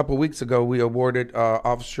just a couple weeks ago, we awarded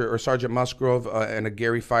Sergeant Musgrove and a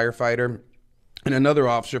Gary firefighter and another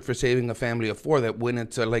officer for saving a family of 4 that went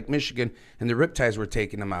into Lake Michigan, and the riptides were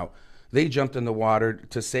taking them out. They jumped in the water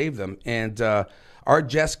to save them. And our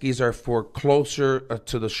jet skis are for closer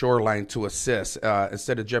to the shoreline to assist,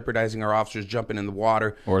 instead of jeopardizing our officers jumping in the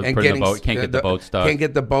water. Or and putting the boat, can't get the boat stuck. Can't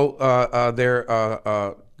get the boat there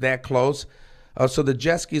that close. So the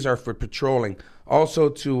jet skis are for patrolling. Also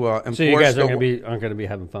to enforce. So you guys aren't going to be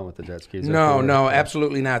having fun with the jet skis? No,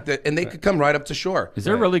 absolutely not. And they could come right up to shore. Is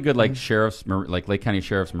there really good Lake County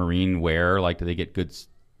Sheriff's Marine wear? Like, do they get good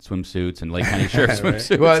swimsuits and Lake County Sheriff's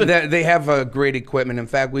swimsuits? Well, they have great equipment. In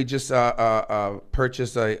fact, we just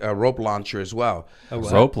purchased a rope launcher as well.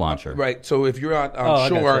 Rope launcher. Right. So if you're on I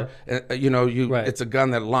shore, gotcha. Right. it's a gun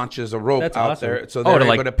that launches a rope That's out awesome. there. So Oh, they're to,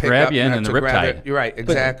 able like, to pick grab up you in and the to grab riptide. it. You're right.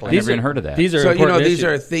 Exactly. I never even heard of that. These are So important these issues.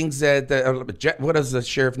 are things that what does the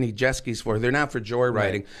sheriff need jet skis for? They're not for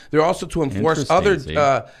joyriding. They're also to enforce other Interesting,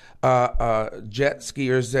 jet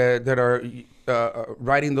skiers that are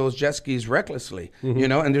riding those jet skis recklessly, you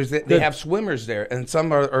know, and they have swimmers there, and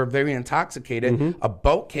some are very intoxicated. A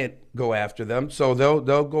boat can't go after them, so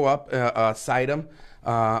they'll go up, sight them,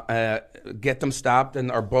 get them stopped,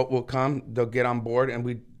 and our boat will come. They'll get on board,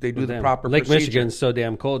 and they do the proper Lake procedure. Michigan's so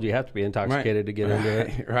damn cold, you have to be intoxicated to get into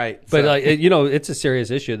it. Right. But it's a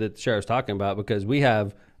serious issue that the sheriff's talking about, because we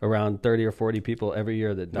have around 30 or 40 people every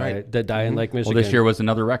year that die in Lake Michigan. Well, this year was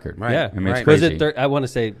another record. Right. Yeah, I mean, it's Right. crazy. Was it? I want to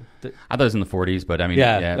say. I thought it was in the 40s, but I mean,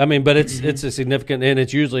 Yeah, I mean, but it's a significant, and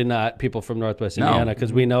it's usually not people from Northwest Indiana,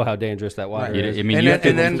 because we know how dangerous that water is. I mean, And you then, have to,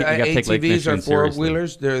 and then you gotta take Lake ATVs Michigan are seriously.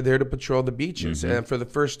 four-wheelers. They're there to patrol the beaches. And for the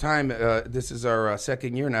first time, this is our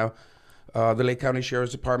second year now, the Lake County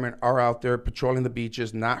Sheriff's Department are out there patrolling the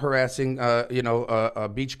beaches, not harassing,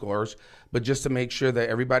 beachgoers, but just to make sure that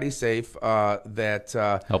everybody's safe, that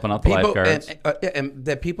Helping out the lifeguards. and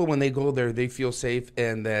that people, when they go there, they feel safe,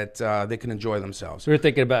 and that they can enjoy themselves. So we're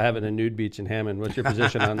thinking about having a nude beach in Hammond. What's your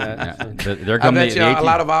position on that? They're I coming. bet you a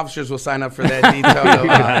lot of officers will sign up for that detail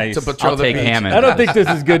Nice. to patrol I'll the take beach. Hammond. I don't think this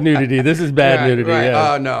is good nudity. This is bad Right, nudity. right.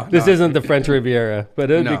 Yeah. Oh, no, This no. isn't the French Riviera, but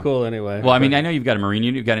it would be No. cool anyway. Well, I mean, I know you've got a marine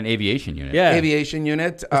unit, you've got an aviation unit. Yeah. Aviation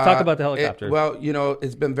unit. Let's talk about the helicopter. Well,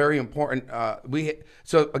 it's been very important.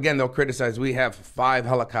 So again, they'll criticize. We have 5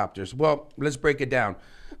 helicopters. Well, let's break it down.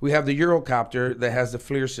 We have the Eurocopter that has the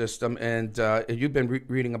FLIR system, and you've been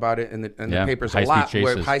reading about it in the papers a lot. High-speed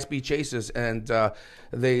chases. High-speed chases, and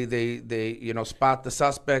they spot the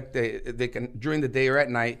suspect. They can, during the day or at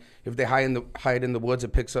night, if they hide in the woods,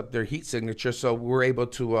 it picks up their heat signature, so we're able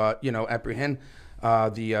to apprehend.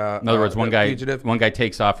 In other words, one guy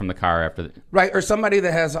takes off from the car after the, right, or somebody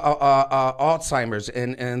that has Alzheimer's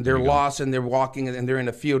and they're lost and they're walking and they're in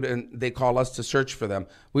the field and they call us to search for them.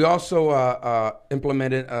 We also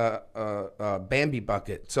implemented a Bambi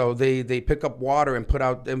bucket, so they pick up water and put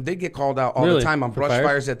out. And they get called out all the time on brush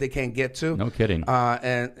fires that they can't get to. No kidding.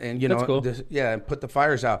 And That's cool. and put the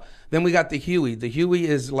fires out. Then we got the Huey. The Huey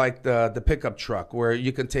is like the pickup truck where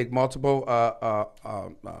you can take multiple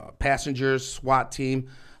passengers, SWAT team.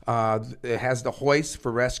 It has the hoist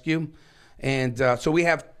for rescue, and so we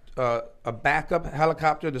have a backup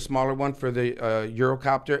helicopter, the smaller one for the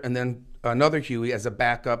Eurocopter, and then another Huey as a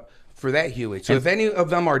backup for that Huey. So if any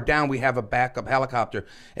of them are down, we have a backup helicopter,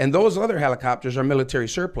 and those other helicopters are military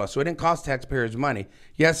surplus, so it didn't cost taxpayers money.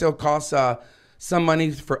 Yes, it'll cost some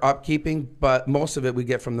money for upkeeping, but most of it we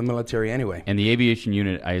get from the military anyway. and the aviation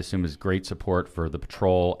unit, I assume, is great support for the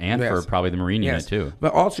patrol and for probably the marine unit too.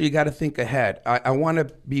 But also, you got to think ahead. I want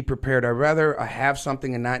to be prepared. I'd rather have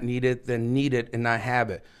something and not need it than need it and not have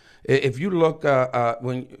it. If you look,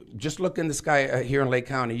 just look in the sky here in Lake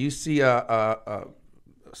County, you see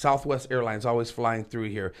Southwest Airlines always flying through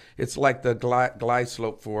here. It's like the glide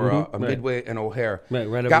slope for Midway and O'Hare. Right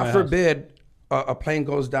over my God house. forbid a plane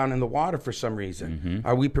goes down in the water for some reason.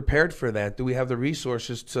 Are we prepared for that? Do we have the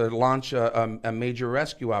resources to launch a major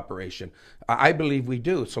rescue operation? I believe we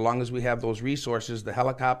do, so long as we have those resources, the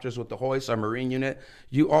helicopters with the hoist, our marine unit.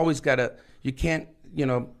 You always got to, you can't,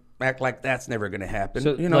 act like that's never going to happen.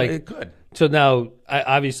 So, It could. So now,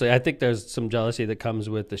 obviously, I think there's some jealousy that comes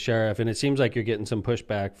with the sheriff, and it seems like you're getting some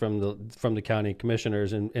pushback from the county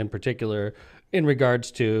commissioners, in particular, in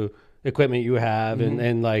regards to equipment you have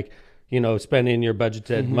and like, spending your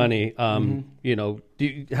budgeted money. How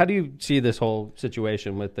do you see this whole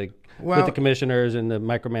situation with the commissioners and the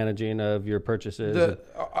micromanaging of your purchases?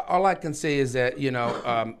 All I can say is that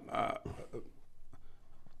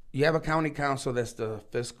you have a county council that's the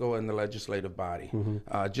fiscal and the legislative body.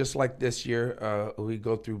 Just like this year, we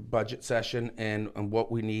go through budget session and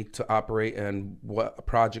what we need to operate and what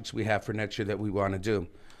projects we have for next year that we want to do.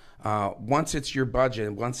 Once it's your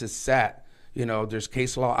budget, once it's set, there's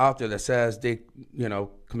case law out there that says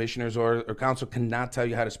commissioners or council cannot tell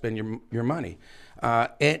you how to spend your money.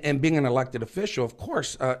 And being an elected official, of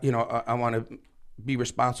course, I want to be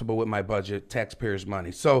responsible with my budget, taxpayers'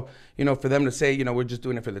 money. So, for them to say, we're just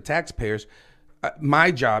doing it for the taxpayers,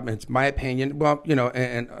 my job, it's my opinion,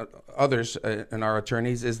 and others and our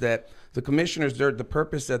attorneys, is that the commissioners, the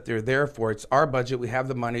purpose that they're there for, it's our budget, we have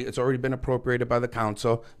the money, it's already been appropriated by the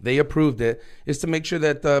council, they approved it, is to make sure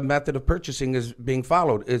that the method of purchasing is being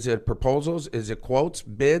followed. Is it proposals? Is it quotes,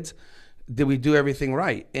 bids? Did we do everything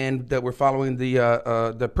right? And that we're following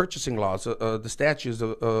the purchasing laws, the statutes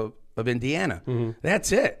of Indiana.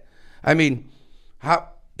 That's it. I mean,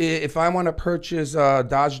 if I want to purchase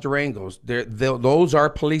Dodge Durangos, those are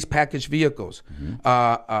police package vehicles.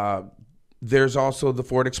 There's also the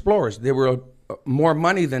Ford Explorers. They were more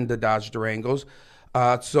money than the Dodge Durangos,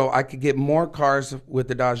 so I could get more cars with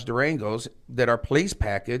the Dodge Durangos that are police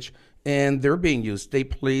package, and they're being used.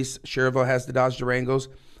 State Police, Cherville has the Dodge Durangos.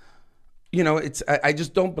 it's I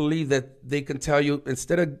just don't believe that they can tell you,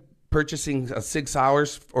 instead of purchasing 6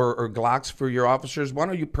 hours or Glocks for your officers, why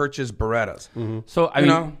don't you purchase Berettas? So, I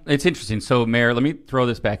mean, it's interesting. So, Mayor, let me throw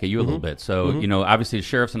this back at you a little bit. So, obviously, the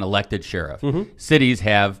sheriff's an elected sheriff. Cities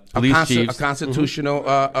have police chiefs. A constitutional...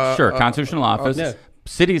 constitutional office. Yeah.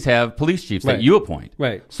 Cities have police chiefs that Right. you appoint.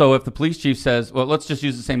 Right. So if the police chief says, well, let's just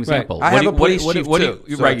use the same example. I have a police chief, what too.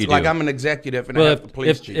 you, So right, it's you do. like I'm an executive and I Well, have the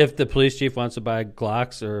police chief. if the police chief wants to buy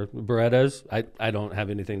Glocks or Berettas, I don't have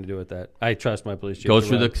anything to do with that. I trust my police chief. Goes to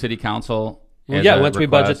through run. the city council. Well, as yeah, a once we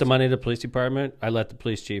budget request. the money to the police department, I let the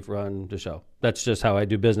police chief run the show. That's just how I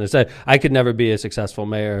do business. I could never be a successful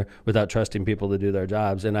mayor without trusting people to do their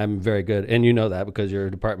jobs, and I'm very good. And you know that because you're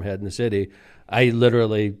a department head in the city. I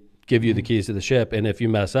literally give you the keys to the ship, and if you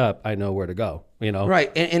mess up, I know where to go. Right,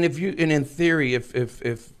 and if you, and in theory,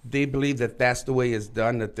 if they believe that that's the way it's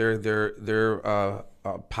done, that their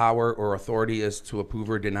power or authority is to approve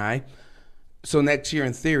or deny. So next year,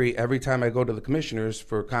 in theory, every time I go to the commissioners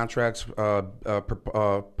for contracts,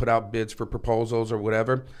 put out bids for proposals or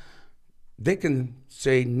whatever, they can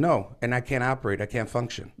say no, and I can't operate, I can't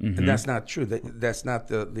function, and that's not true. That's not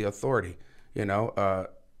the authority.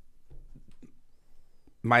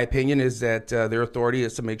 My opinion is that their authority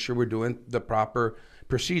is to make sure we're doing the proper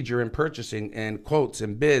procedure in purchasing and quotes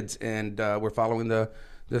and bids, and we're following the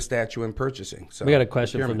statute in purchasing. So We got a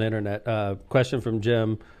question from the internet. Question from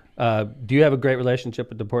Jim. Do you have a great relationship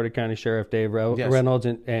with the Porter County Sheriff Dave Yes. Reynolds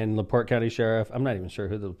and LaPorte County Sheriff? I'm not even sure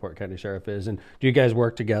who the LaPorte County Sheriff is. And do you guys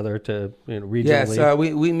work together to regionally? Yes,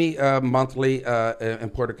 we meet monthly in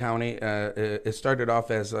Porter County. It started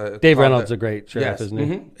off as Dave Reynolds is a great sheriff, yes, isn't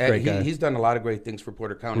he? Great guy. He's done a lot of great things for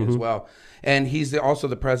Porter County as well, and he's also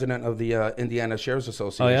the president of the Indiana Sheriff's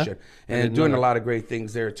Association, and doing a lot of great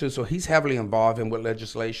things there too. So he's heavily involved in with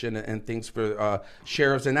legislation and things for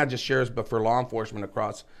sheriffs, and not just sheriffs, but for law enforcement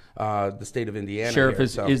across the state of Indiana. Sheriff,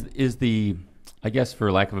 here, is the, I guess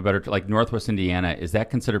for lack of a better, like Northwest Indiana, is that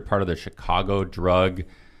considered part of the Chicago drug,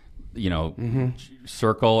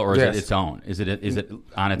 circle, or is Yes. it its own? Is it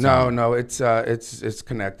on its own? No, it's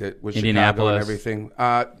connected with Chicago Indianapolis. and everything.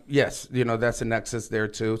 Yes, that's a nexus there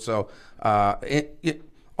too. So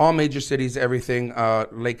all major cities, everything,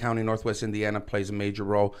 Lake County, Northwest Indiana plays a major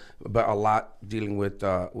role, but a lot dealing with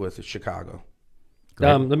Chicago.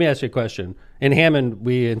 Let me ask you a question. In Hammond,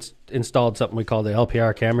 we installed something we call the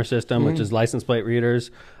LPR camera system, which is license plate readers.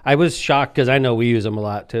 I was shocked because I know we use them a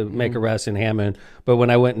lot to make arrests in Hammond. But when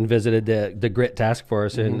I went and visited the GRIT task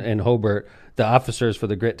force in Hobart, the officers for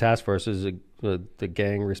the GRIT task force is the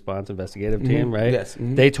gang response investigative team, right? Yes.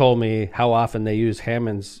 They told me how often they use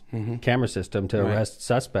Hammond's camera system to arrest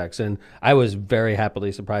suspects. And I was very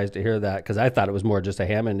happily surprised to hear that because I thought it was more just a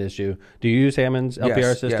Hammond issue. Do you use Hammond's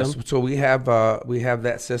LPR system? Yes. So we have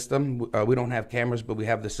that system. We don't have cameras, but we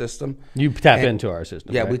have the system. You tap into our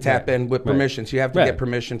system. Yeah, right? we tap in with permissions. You have to Right. get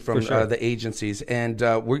permission from For sure. the agencies, and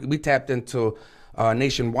we tapped into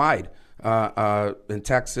nationwide. In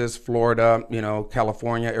Texas, Florida,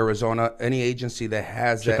 California, Arizona, any agency that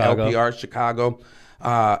has Chicago. the LPR, Chicago,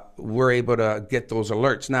 we're able to get those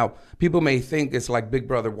alerts. Now, people may think it's like Big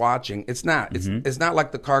Brother watching. It's not. It's not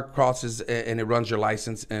like the car crosses and it runs your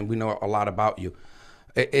license and we know a lot about you.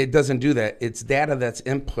 It doesn't do that. It's data that's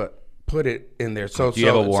put it in there. So Do you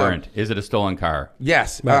have a warrant? Is it a stolen car?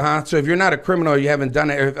 Yes. So if you're not a criminal, you haven't done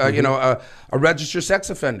it. A registered sex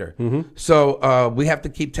offender. So we have to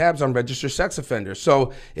keep tabs on registered sex offenders.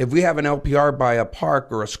 So if we have an LPR by a park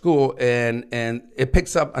or a school, and it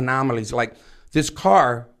picks up anomalies, like this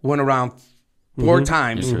car went around 4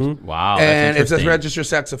 times, Wow, that's and it says interesting. registered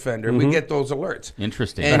sex offender, and we get those alerts.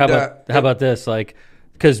 Interesting. And, How about this? Like,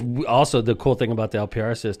 because also the cool thing about the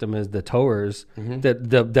LPR system is the towers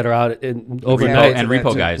that are out overnight and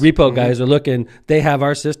repo guys. Repo guys are looking. They have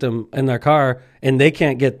our system in their car, and they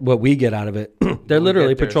can't get what we get out of it. They're literally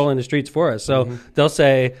get theirs. patrolling the streets for us. So they'll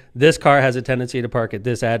say this car has a tendency to park at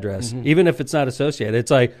this address, even if it's not associated.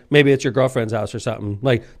 It's like maybe it's your girlfriend's house or something.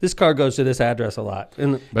 Like this car goes to this address a lot.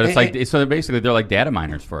 And But it's like, so they're like data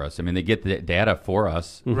miners for us. I mean, they get the data for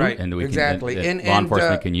us, Right, and we exactly. can, And law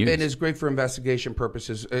enforcement can use. And it's great for investigation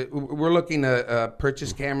purposes. We're looking to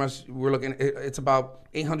purchase cameras. It's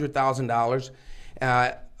about $800,000,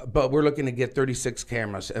 but we're looking to get 36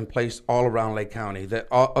 cameras and place all around Lake County that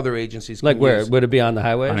all other agencies can like where use. would it be on the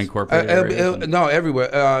highways? Unincorporated areas. No,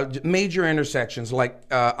 everywhere. Major intersections like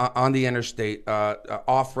on the interstate,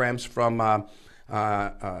 off ramps from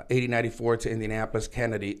 8094 to Indianapolis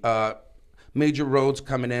Kennedy. Major roads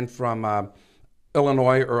coming in from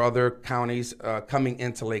Illinois or other counties coming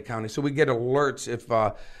into Lake County. So we get alerts if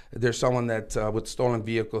there's someone that with stolen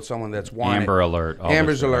vehicle, someone that's wanted. Amber alert.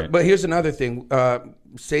 Amber's alert. Right. But here's another thing.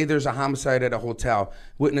 Say there's a homicide at a hotel.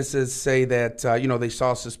 Witnesses say that they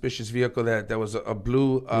saw a suspicious vehicle that was a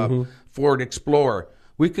blue Ford Explorer.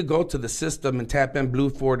 We could go to the system and tap in blue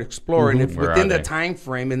Ford Explorer, and if Where within are the they? time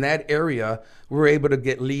frame in that area, we're able to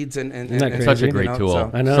get leads and that Such a crazy? great tool.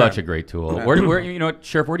 so- I know. Such a great tool. Where, you know what,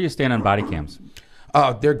 Sheriff, where do you stand on body cams?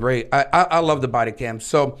 Oh, they're great. I love the body cams.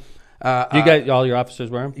 So, You guys, all your officers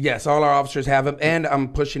wear them? yes, all our officers have them, and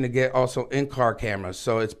I'm pushing to get also in-car cameras.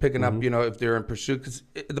 So it's picking up, if they're in pursuit, because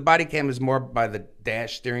the body cam is more by the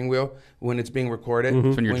dash steering wheel when it's being recorded. So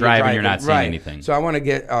when you're driving, you're not seeing Right. anything. So I want to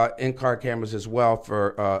get in-car cameras as well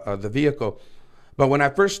for the vehicle. But when I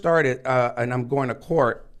first started, and I'm going to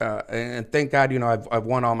court, and thank God, I've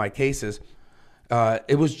won all my cases.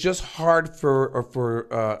 It was just hard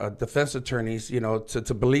for defense attorneys,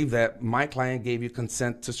 to believe that my client gave you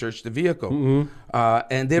consent to search the vehicle.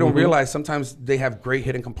 And they don't realize sometimes they have great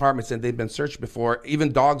hidden compartments and they've been searched before.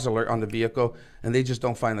 Even dogs alert on the vehicle and they just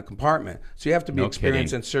don't find the compartment. So you have to be No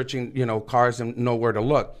experienced kidding. in searching, cars and know where to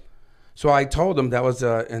look. So I told them that was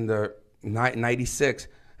in the 96.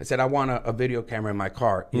 I said, I want a video camera in my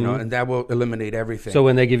car, and that will eliminate everything. So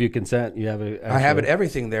when they give you consent, you have a. I have it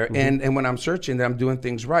everything there, and when I'm searching, I'm doing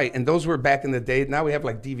things right. And those were back in the day. Now we have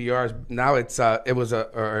like DVRs. Now it was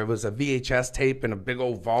a VHS tape in a big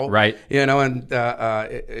old vault, Right. And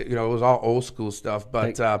it was all old school stuff.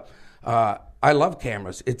 But I love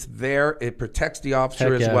cameras. It's there. It protects the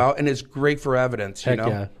officer Heck as yeah. well, and it's great for evidence. Heck you know.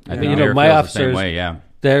 yeah. I But, think my Mayor feels the same officers, way, yeah.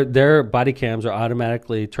 their body cams are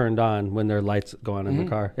automatically turned on when their lights go on in the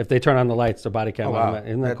car. If they turn on the lights, their body cam. Oh, wow.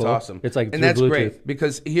 Isn't that That's cool? awesome. It's like and through that's Bluetooth. great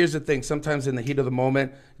because here's the thing. Sometimes in the heat of the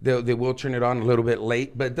moment, they will turn it on a little bit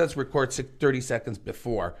late, but it does record 30 seconds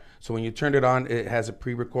before. So when you turn it on, it has a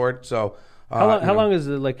pre-record. So How long has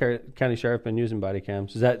the Lake County Sheriff been using body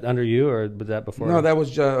cams? Is that under you or was that before? No, that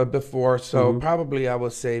was before. So probably I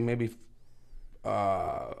would say maybe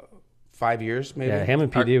 5 years, maybe. Yeah,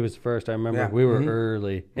 Hammond PD was first. I remember Yeah. we were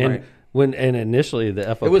early, and Right. initially the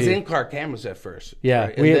FOP. It was in-car cameras at first. Yeah,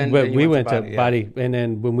 right? And then we you went to yeah. body, and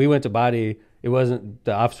then when we went to body, it wasn't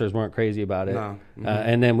the officers weren't crazy about it. No.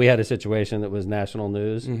 And then we had a situation that was national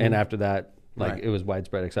news, and after that, Right. it was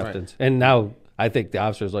widespread acceptance. And now I think the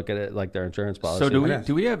officers look at it like their insurance policy. So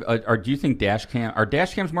do we have, or do you think are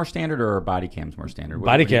dash cams more standard or are body cams more standard?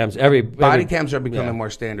 Body cams, Body cams are becoming more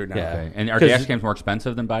standard now. Yeah. Okay. And are 'Cause- dash cams more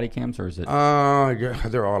expensive than body cams, or is it? Yeah,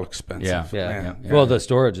 they're all expensive. Yeah. Yeah. Yeah. Well, the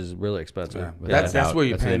storage is really expensive. Yeah. Without That's doubt. where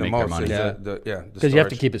you're That's where paying they the make their most. money. Is Yeah. the Because you have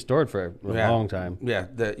to storage. keep it stored for a Yeah. long time. Yeah,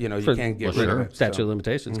 you For- can't get well, rid sure. of it. Statute so. of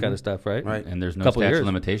limitations kind of stuff, right? Right. And there's no Couple statute years. of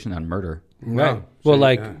limitation on murder. Right. No. Well,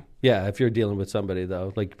 So, if you're dealing with somebody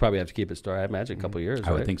though, you probably have to keep it stored. I imagine a couple of years.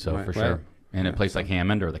 I would right? think so, Right. for Right. sure. And a place like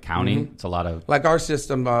Hammond or the county, it's a lot of. Like our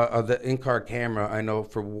system, the in-car camera, I know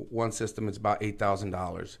for one system it's about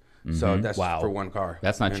 $8,000. So that's Wow. for one car.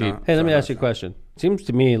 That's not you cheap. know? Hey, let me So ask you a question. Seems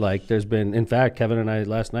to me like there's been, in fact, Kevin and I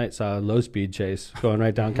last night saw a low-speed chase going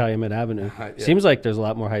right down Calumet Avenue. Yeah. Seems like there's a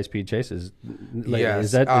lot more high-speed chases lately. Yes.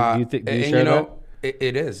 Is that? Do you think? Do you and share that?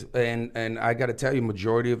 It is, and I got to tell you,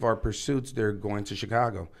 majority of our pursuits they're going to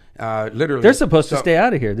Chicago. Literally, They're supposed to So- stay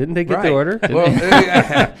out of here. Didn't they get the Right. order? Well,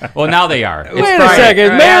 Well, now they are. Wait a Friday.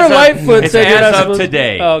 second. Mayor As of- Lightfoot it's said you're as not of supposed-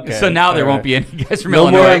 today. Okay. So now there All won't right. be any guys from No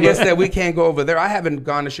Illinois. more, I guess that we can't go over there. I haven't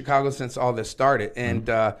gone to Chicago since all this started, and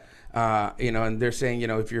and they're saying,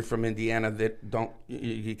 if you're from Indiana, that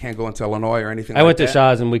you can't go into Illinois or anything. I went to that.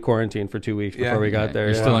 Shaw's and we quarantined for 2 weeks before Yeah. we got there.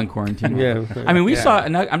 You're yeah. still in quarantine. Yeah. I mean, we Yeah. saw.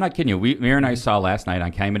 And I'm not kidding you. Mayor and I saw last night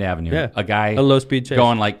on Calumet Avenue Yeah. a guy A low-speed chase.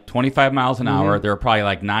 going like 25 miles an hour. There were probably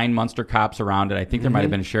like 9 Munster cops around it. I think there might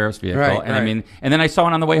have been a sheriff's vehicle. Right, and I right. mean, and then I saw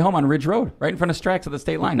one on the way home on Ridge Road, right in front of Strax at the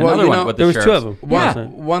state line. Well, Another you one know, with the there was two sheriff's. of them. Yeah.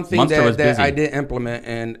 One thing Munster was that busy. I did implement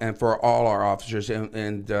and for all our officers,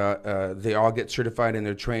 and they all get certified and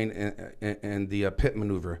they're trained in the pit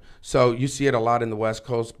maneuver. So you see it a lot in the West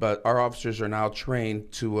Coast, but our officers are now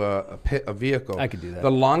trained to pit a vehicle. I could do that.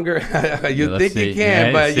 The longer you let's think see. you can,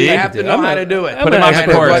 Yeah, but see? you have to know I'm how a- to do it. I'm Put an him on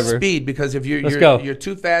expert the course. What driver. speed? Because if Let's go. you're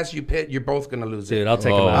too fast, you pit, you're both going to lose Dude, it. I'll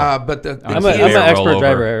take him Oh. out. But the I'm key an is, expert roll over.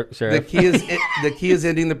 driver, the Sheriff. key is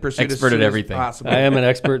ending the pursuit Expert as at soon everything. as possible. I am an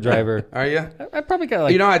expert driver. Are you? I probably got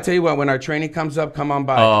like. I tell you what, when our training comes up, come on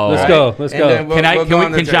by. Oh. Let's All go. Let's And go.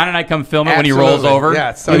 then Can John and I come film it when he rolls Absolutely. over?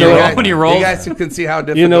 Yeah. So when, you he know roll- what? when he rolls? You guys can see how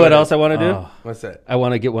difficult you know what it else is. I want to do? Oh. What's that? I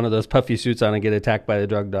want to get one of those puffy suits on and get attacked by the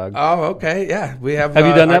drug dog. Oh, okay. Yeah. We have. Have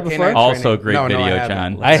you done that our before? canine Also training. great No, video, I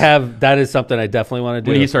haven't. John. I have. That is something I definitely want to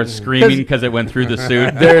do. When he starts screaming because it went through the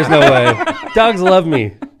suit. There is no way. Dogs love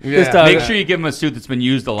me. This dog, Make sure you give him a suit that's been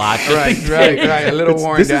used a lot. Right. A little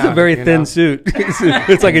worn this down. is a very you thin know? suit.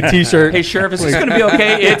 It's like a T-shirt. Hey, Sheriff, is this going to be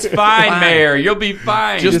okay? It's fine, Mayor. You'll be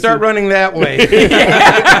fine. Just start running that way.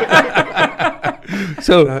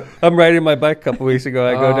 So I'm riding my bike a couple weeks ago.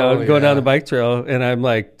 I go yeah. down the bike trail, and I'm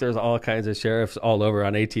like, there's all kinds of sheriffs all over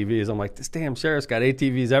on ATVs. I'm like, this damn sheriff's got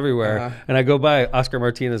ATVs everywhere. And I go by, Oscar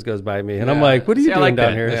Martinez goes by me, and I'm like, what are you See, I doing like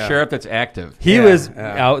down that. here? The sheriff that's active. He was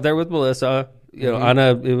out there with Melissa. On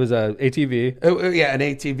it was a ATV. Yeah, an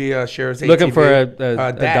ATV, sheriff's Looking ATV. for a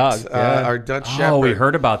Dax, dog. Yeah. our Dutch Shepherd. Oh, we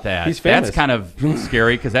heard about that. He's famous. That's kind of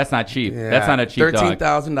scary because that's not cheap. That's not a cheap dog.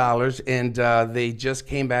 $13,000, and they just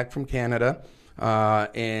came back from Canada,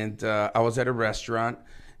 and I was at a restaurant,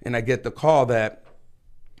 and I get the call that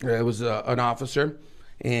it was an officer,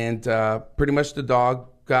 and pretty much the dog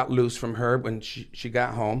got loose from her when she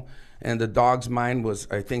got home. And the dog's mind was,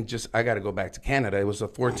 I think, just, I got to go back to Canada. It was a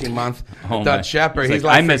 14-month Dutch Shepherd. He's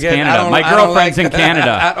like, I miss Canada. My girlfriend's in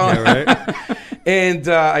Canada. And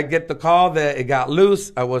I get the call that it got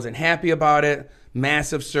loose. I wasn't happy about it.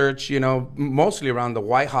 Massive search, mostly around the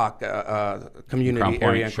Whitehawk community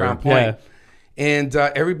area in Crown Point. Yeah. And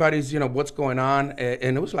everybody's, what's going on?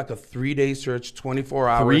 And it was like a 3-day search, 24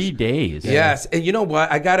 hours. 3 days. Yes. And you know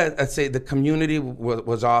what? I got to say the community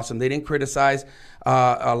was awesome. They didn't criticize.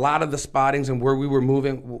 A lot of the spottings and where we were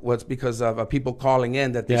moving was because of people calling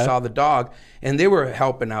in that they saw the dog. And they were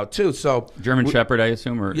helping out, too. So German Shepherd, I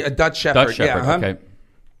assume? Or Dutch Shepherd. Dutch Shepherd,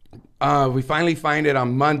 okay. We finally find it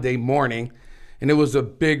on Monday morning. And it was a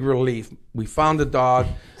big relief. We found the dog.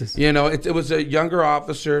 It was a younger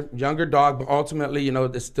officer, younger dog, but ultimately,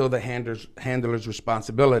 it's still the handler's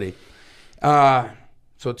responsibility.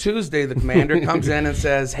 So Tuesday, the commander comes in and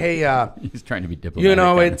says, "Hey, he's trying to be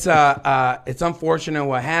diplomatic. it's unfortunate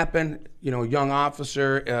what happened. Young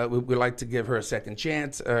officer. We'd like to give her a second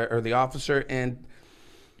chance, or the officer." And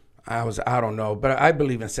I don't know, but I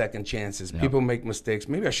believe in second chances. Yep. People make mistakes.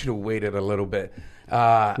 Maybe I should have waited a little bit.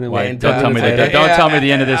 Don't tell me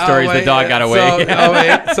the end of this story is the dog got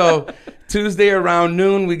away. So Tuesday around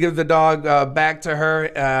noon, we give the dog back to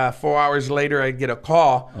her. 4 hours later, I get a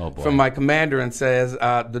call from my commander and says,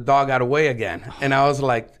 the dog got away again. And I was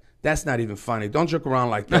like, that's not even funny. Don't joke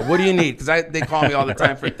around like that. What do you need? Because they call me all the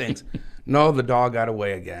time for things. No, the dog got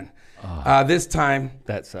away again. This time,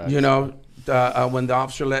 that sucks. When the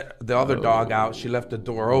officer let the other dog out, she left the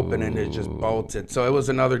door open and it just bolted. So it was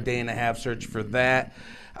another day and a half search for that.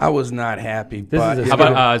 I was not happy. Are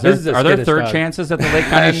there third chances at the Lake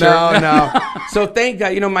County Sheriff? No. So thank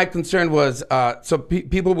God. My concern was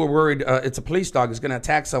people were worried it's a police dog is going to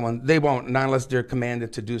attack someone. They won't, not unless they're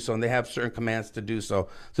commanded to do so, and they have certain commands to do so.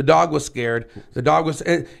 The dog was scared. The dog was.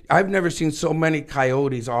 I've never seen so many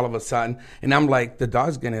coyotes all of a sudden, and I'm like, the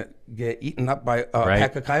dog's going to get eaten up by a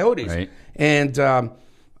pack of coyotes. Right. And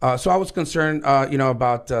so I was concerned,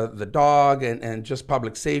 about the dog and just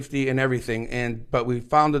public safety and everything. But we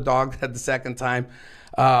found the dog at the second time.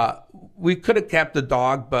 We could have kept the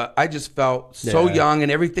dog, but I just felt so young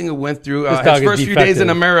and everything it went through. His first few days in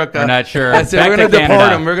America. We're not sure. I said, we're going to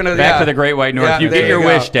deport him. We're going to back to the Great White North. You get your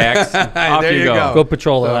wish, Dax. Off you go. Go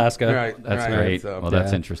patrol Alaska. Right, that's great. So,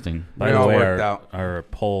 that's interesting. By the way, our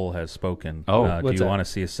poll has spoken. Do you want to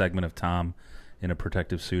see a segment of Tom in a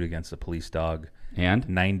protective suit against a police dog? And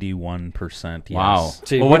 91% yes. Wow.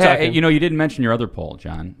 See, you didn't mention your other poll,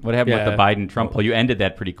 John. What happened with the Biden-Trump poll? You ended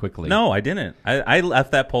that pretty quickly. No, I didn't. I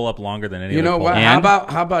left that poll up longer than any other poll. What? How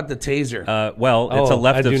about the taser? It's a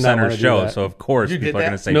left of center show, so of course people are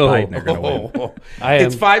going to say Biden are going to win.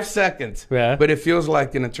 It's 5 seconds, but it feels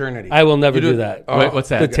like an eternity. I will never do that. Wait, what's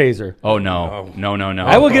that? The taser. Oh no.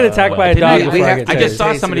 I will get attacked by a dog before I get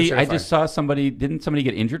tased. I just saw somebody. Didn't somebody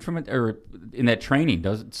get injured from it, or in that training?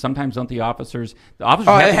 Sometimes don't the officers? It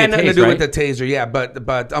had nothing to do with the taser,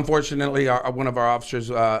 but unfortunately, one of our officers,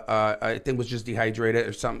 I think, was just dehydrated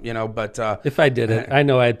or something, But if I did it, I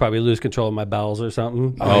know I'd probably lose control of my bowels or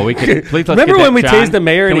something. Oh, we could. Please, remember when we tased the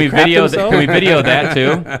mayor? Can we video that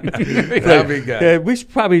too? That'd be good. Yeah, we should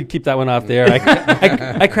probably keep that one off the air.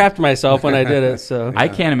 I crapped myself when I did it, so I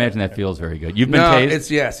can't imagine that feels very good. You've been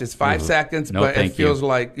tased. It's 5 seconds, but it feels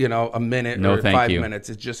like a minute or 5 minutes.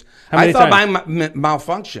 It's just I thought mine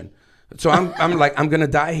malfunction. So I'm like, I'm gonna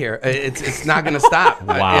die here. It's not gonna stop.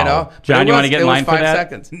 Wow. John, you want to get in line for that? 5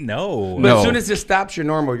 seconds. No. But as soon as it stops, you're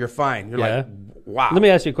normal. You're fine. You're like, wow. Let me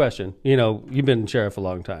ask you a question. You've been sheriff a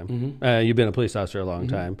long time. You've been a police officer a long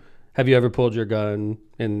time. Have you ever pulled your gun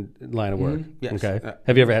in line of work? Yes. Okay.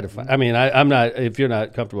 Have you ever had to fire? I mean, I'm not. If you're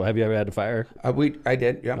not comfortable, have you ever had to fire? I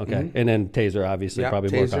did. Yeah. Okay. And then taser, obviously, probably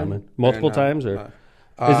taser. more common. Multiple times, or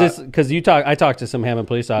Is this because I talked to some Hammond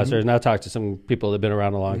police officers, and I talked to some people that have been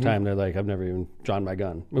around a long time. They're like, I've never even drawn my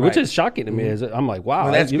gun, which is shocking to me. I'm like, wow,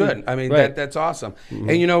 well, that's good. I mean, that's awesome.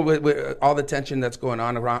 And you know, with all the tension that's going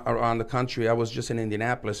on around the country, I was just in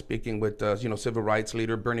Indianapolis speaking with civil rights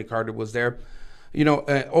leader Bernie Carter was there. You know,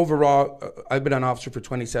 overall, I've been an officer for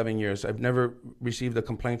 27 years. I've never received a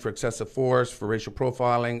complaint for excessive force, for racial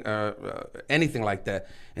profiling, anything like that.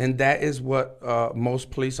 And that is what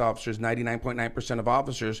most police officers, 99.9% of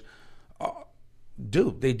officers,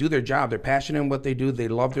 do. They do their job. They're passionate in what they do. They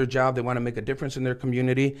love their job. They want to make a difference in their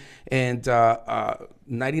community. And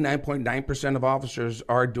 99.9% of officers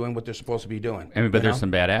are doing what they're supposed to be doing. I mean, but there's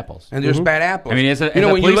some bad apples. And there's bad apples. I mean,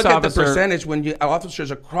 when you look at the percentage, when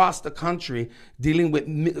officers across the country dealing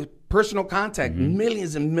with personal contact,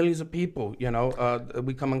 millions and millions of people,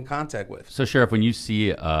 we come in contact with. So, Sheriff, when you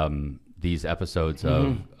see these episodes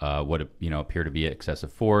of what appear to be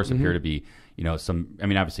excessive force, appear to be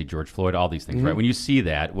obviously George Floyd, all these things, right? When you see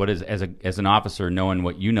that, what is as an officer, knowing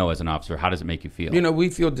what you know as an officer, how does it make you feel? We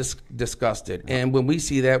feel disgusted, and when we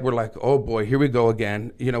see that, we're like, oh boy, here we go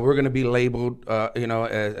again. We're going to be labeled,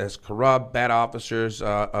 as corrupt, bad officers,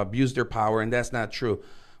 abuse their power, and that's not true.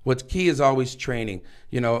 What's key is always training.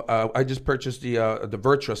 I just purchased the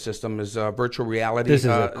Virtua system, is virtual reality. This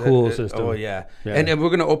is a cool system. Oh yeah. And we're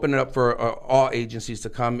going to open it up for all agencies to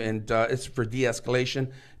come, and it's for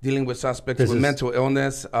de-escalation, dealing with suspects with mental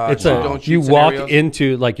illness. You walk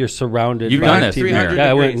into, like, you're surrounded. You've done it. 300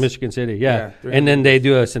 I went in Michigan City. Yeah, and then they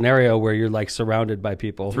do a scenario where you're like surrounded by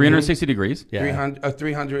people. 360 degrees. Yeah.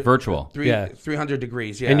 300 virtual. 300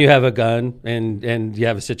 degrees. Yeah. And you have a gun, and you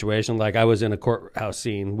have a situation like I was in a courthouse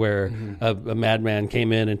scene where a madman came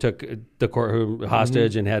in and took the courtroom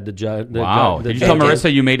hostage and had the judge. Wow! Did you tell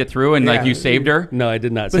Marissa you made it through and like you saved her? No, I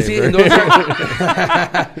did not save her.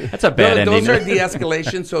 That's a bad ending. Those are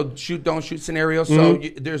de-escalation, so don't shoot scenarios. So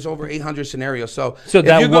there's over 800 scenarios. So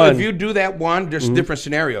if you do that one, there's different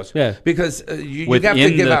scenarios. Yeah, because you have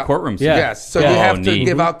to give out courtroom. Yes, so you have to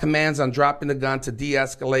give out commands on dropping the gun to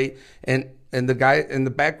de-escalate, and the guy in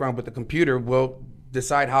the background with the computer will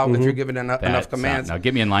decide how, if you're given enough commands. Now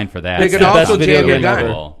get me in line for that. They can also jam your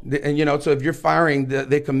gun. And so if you're firing,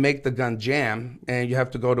 they can make the gun jam, and you have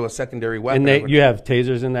to go to a secondary weapon. And you have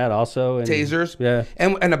tasers in that also. And, tasers, yeah,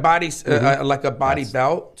 and a body like a body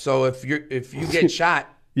belt. So if you get shot,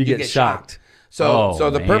 you get shocked. So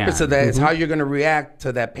the purpose of that is how you're going to react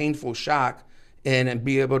to that painful shock. And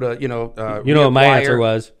be able to, what my answer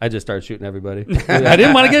was? I just started shooting everybody. I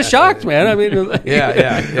didn't want to get shocked, man. I mean,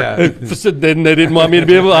 So then they didn't want me to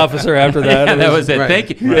be an officer after that. Yeah, that was it. Right.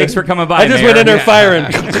 Thank you. Right. Thanks for coming by. I just went in there firing.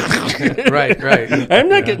 Right. I'm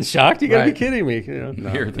not getting shocked. You got to be kidding me.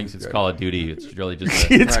 Here thinks it's Call of Duty. It's really just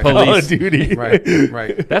it's police. Call of Duty.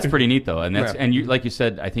 Right. That's pretty neat, though. And and you, like you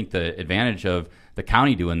said, I think the advantage of the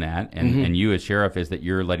county doing that and you as sheriff is that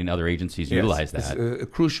you're letting other agencies utilize that. It's a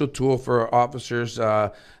crucial tool for officers.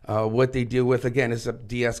 What they deal with, again, is a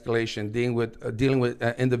de-escalation, dealing with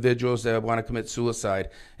individuals that want to commit suicide,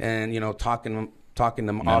 and talking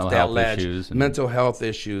them off that ledge. Mental health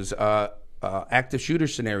issues. Active shooter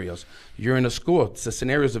scenarios. You're in a school. It's the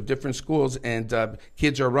scenarios of different schools, and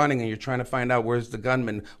kids are running, and you're trying to find out where's the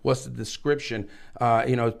gunman, what's the description,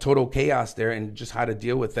 total chaos there, and just how to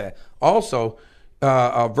deal with that. Also,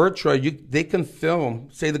 Virtua, they can film,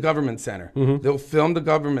 say, the government center. They'll film the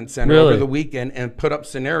government center over the weekend and put up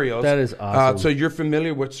scenarios. That is awesome. So you're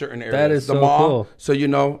familiar with certain areas. That is the so mall, cool. So this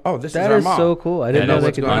is our mall. That is so cool. I didn't know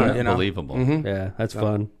they could do that. Unbelievable. Yeah, that's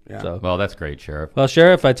fun. Yeah. So. Well, that's great, Sheriff. Well,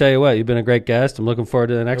 Sheriff, I tell you what, you've been a great guest. I'm looking forward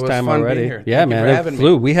to the next time already. Thank Yeah, you man, for it having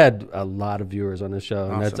flew. me. We had a lot of viewers on this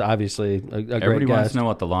show, and that's obviously a great Everybody wants guest. to know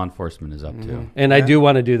what the law enforcement is up to. And I do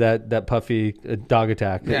want to do that puffy dog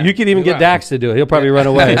attack. Yeah. You can even get Dax to do it. He'll probably run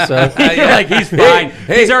away. So like he's fine.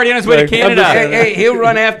 He's already on his way to Canada. Hey, he'll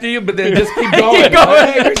run after you, but then just keep going.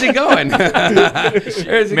 Hey, where's he going?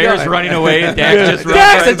 Mayor's running away, and Dax just runs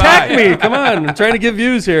Dax, right attack by. me! Come on, I'm trying to give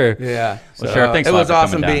views here. Yeah. Well, Sheriff, thanks it a lot was for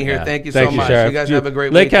awesome coming being down. here. Thank you Thank so you, much. Sheriff. You guys have a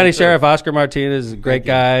great Lake weekend, County too. Sheriff Oscar Martinez is a great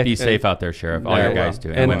guy. Be safe out there, Sheriff. All your guys do.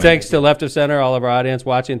 And women. thanks to Left of Center, all of our audience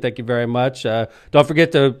watching. Thank you very much. Don't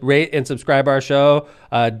forget to rate and subscribe our show.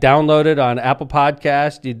 Download it on Apple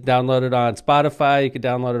Podcast. You download it on Spotify. You can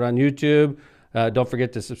download it on YouTube. Don't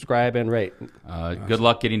forget to subscribe and rate. Good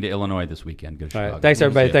luck getting to Illinois this weekend. Good All show. right. Thanks,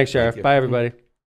 everybody. Thanks, Sheriff. Bye, everybody.